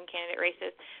commission candidate races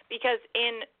because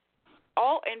in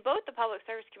both the public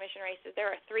service commission races there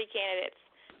are 3 candidates,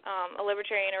 a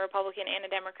Libertarian, a Republican, and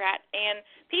a Democrat, and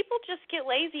people just get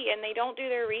lazy and they don't do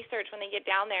their research when they get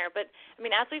down there. But I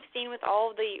mean, as we've seen with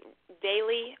all of the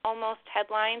daily almost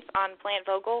headlines on Plant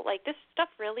Vogel, like this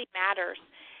stuff really matters,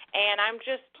 and I'm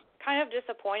just kind of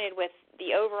disappointed with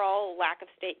the overall lack of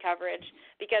state coverage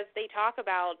because they talk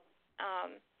about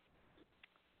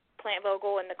Plant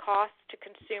Vogel and the cost to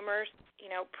consumers,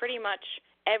 pretty much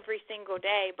every single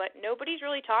day, but nobody's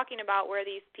really talking about where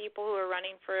these people who are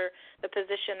running for the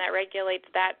position that regulates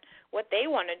that, what they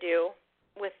want to do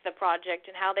with the project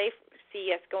and how they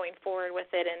see us going forward with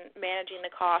it and managing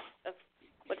the cost of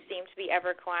what seems to be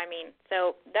ever climbing.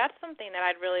 So that's something that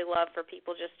I'd really love for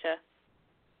people just to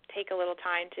take a little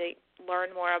time to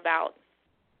learn more about.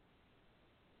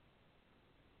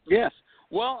 Yes.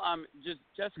 Well, just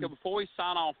Jessica, before we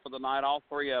sign off for the night, all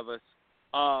 3 of us,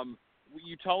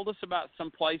 you told us about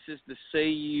some places to see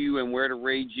you and where to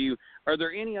read you. Are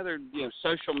there any other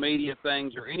social media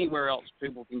things or anywhere else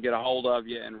people can get a hold of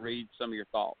you and read some of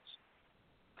your thoughts?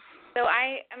 So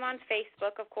I am on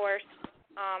Facebook, of course.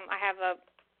 I have a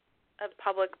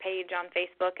public page on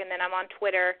Facebook, and then I'm on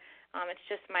Twitter. It's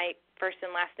just my first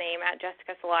and last name,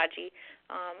 @JessicaSzilagyi.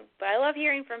 But I love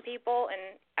hearing from people,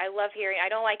 and I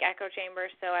don't like echo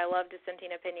chambers, so I love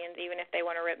dissenting opinions, even if they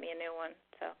want to rip me a new one.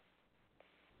 So.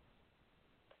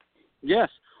 Yes.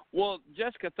 Well,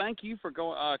 Jessica, thank you for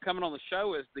coming on the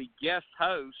show as the guest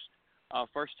host.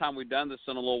 First time we've done this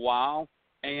in a little while.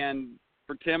 And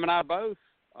for Tim and I both,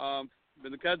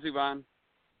 been the Kudzu Vine.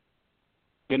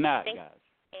 Good night, Thanks.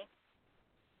 guys.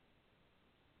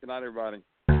 Good night, everybody.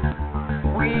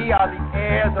 We are the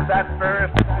heirs of that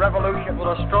first revolution.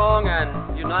 Will a strong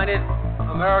and united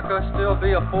America still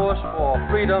be a force for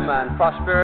freedom and prosperity?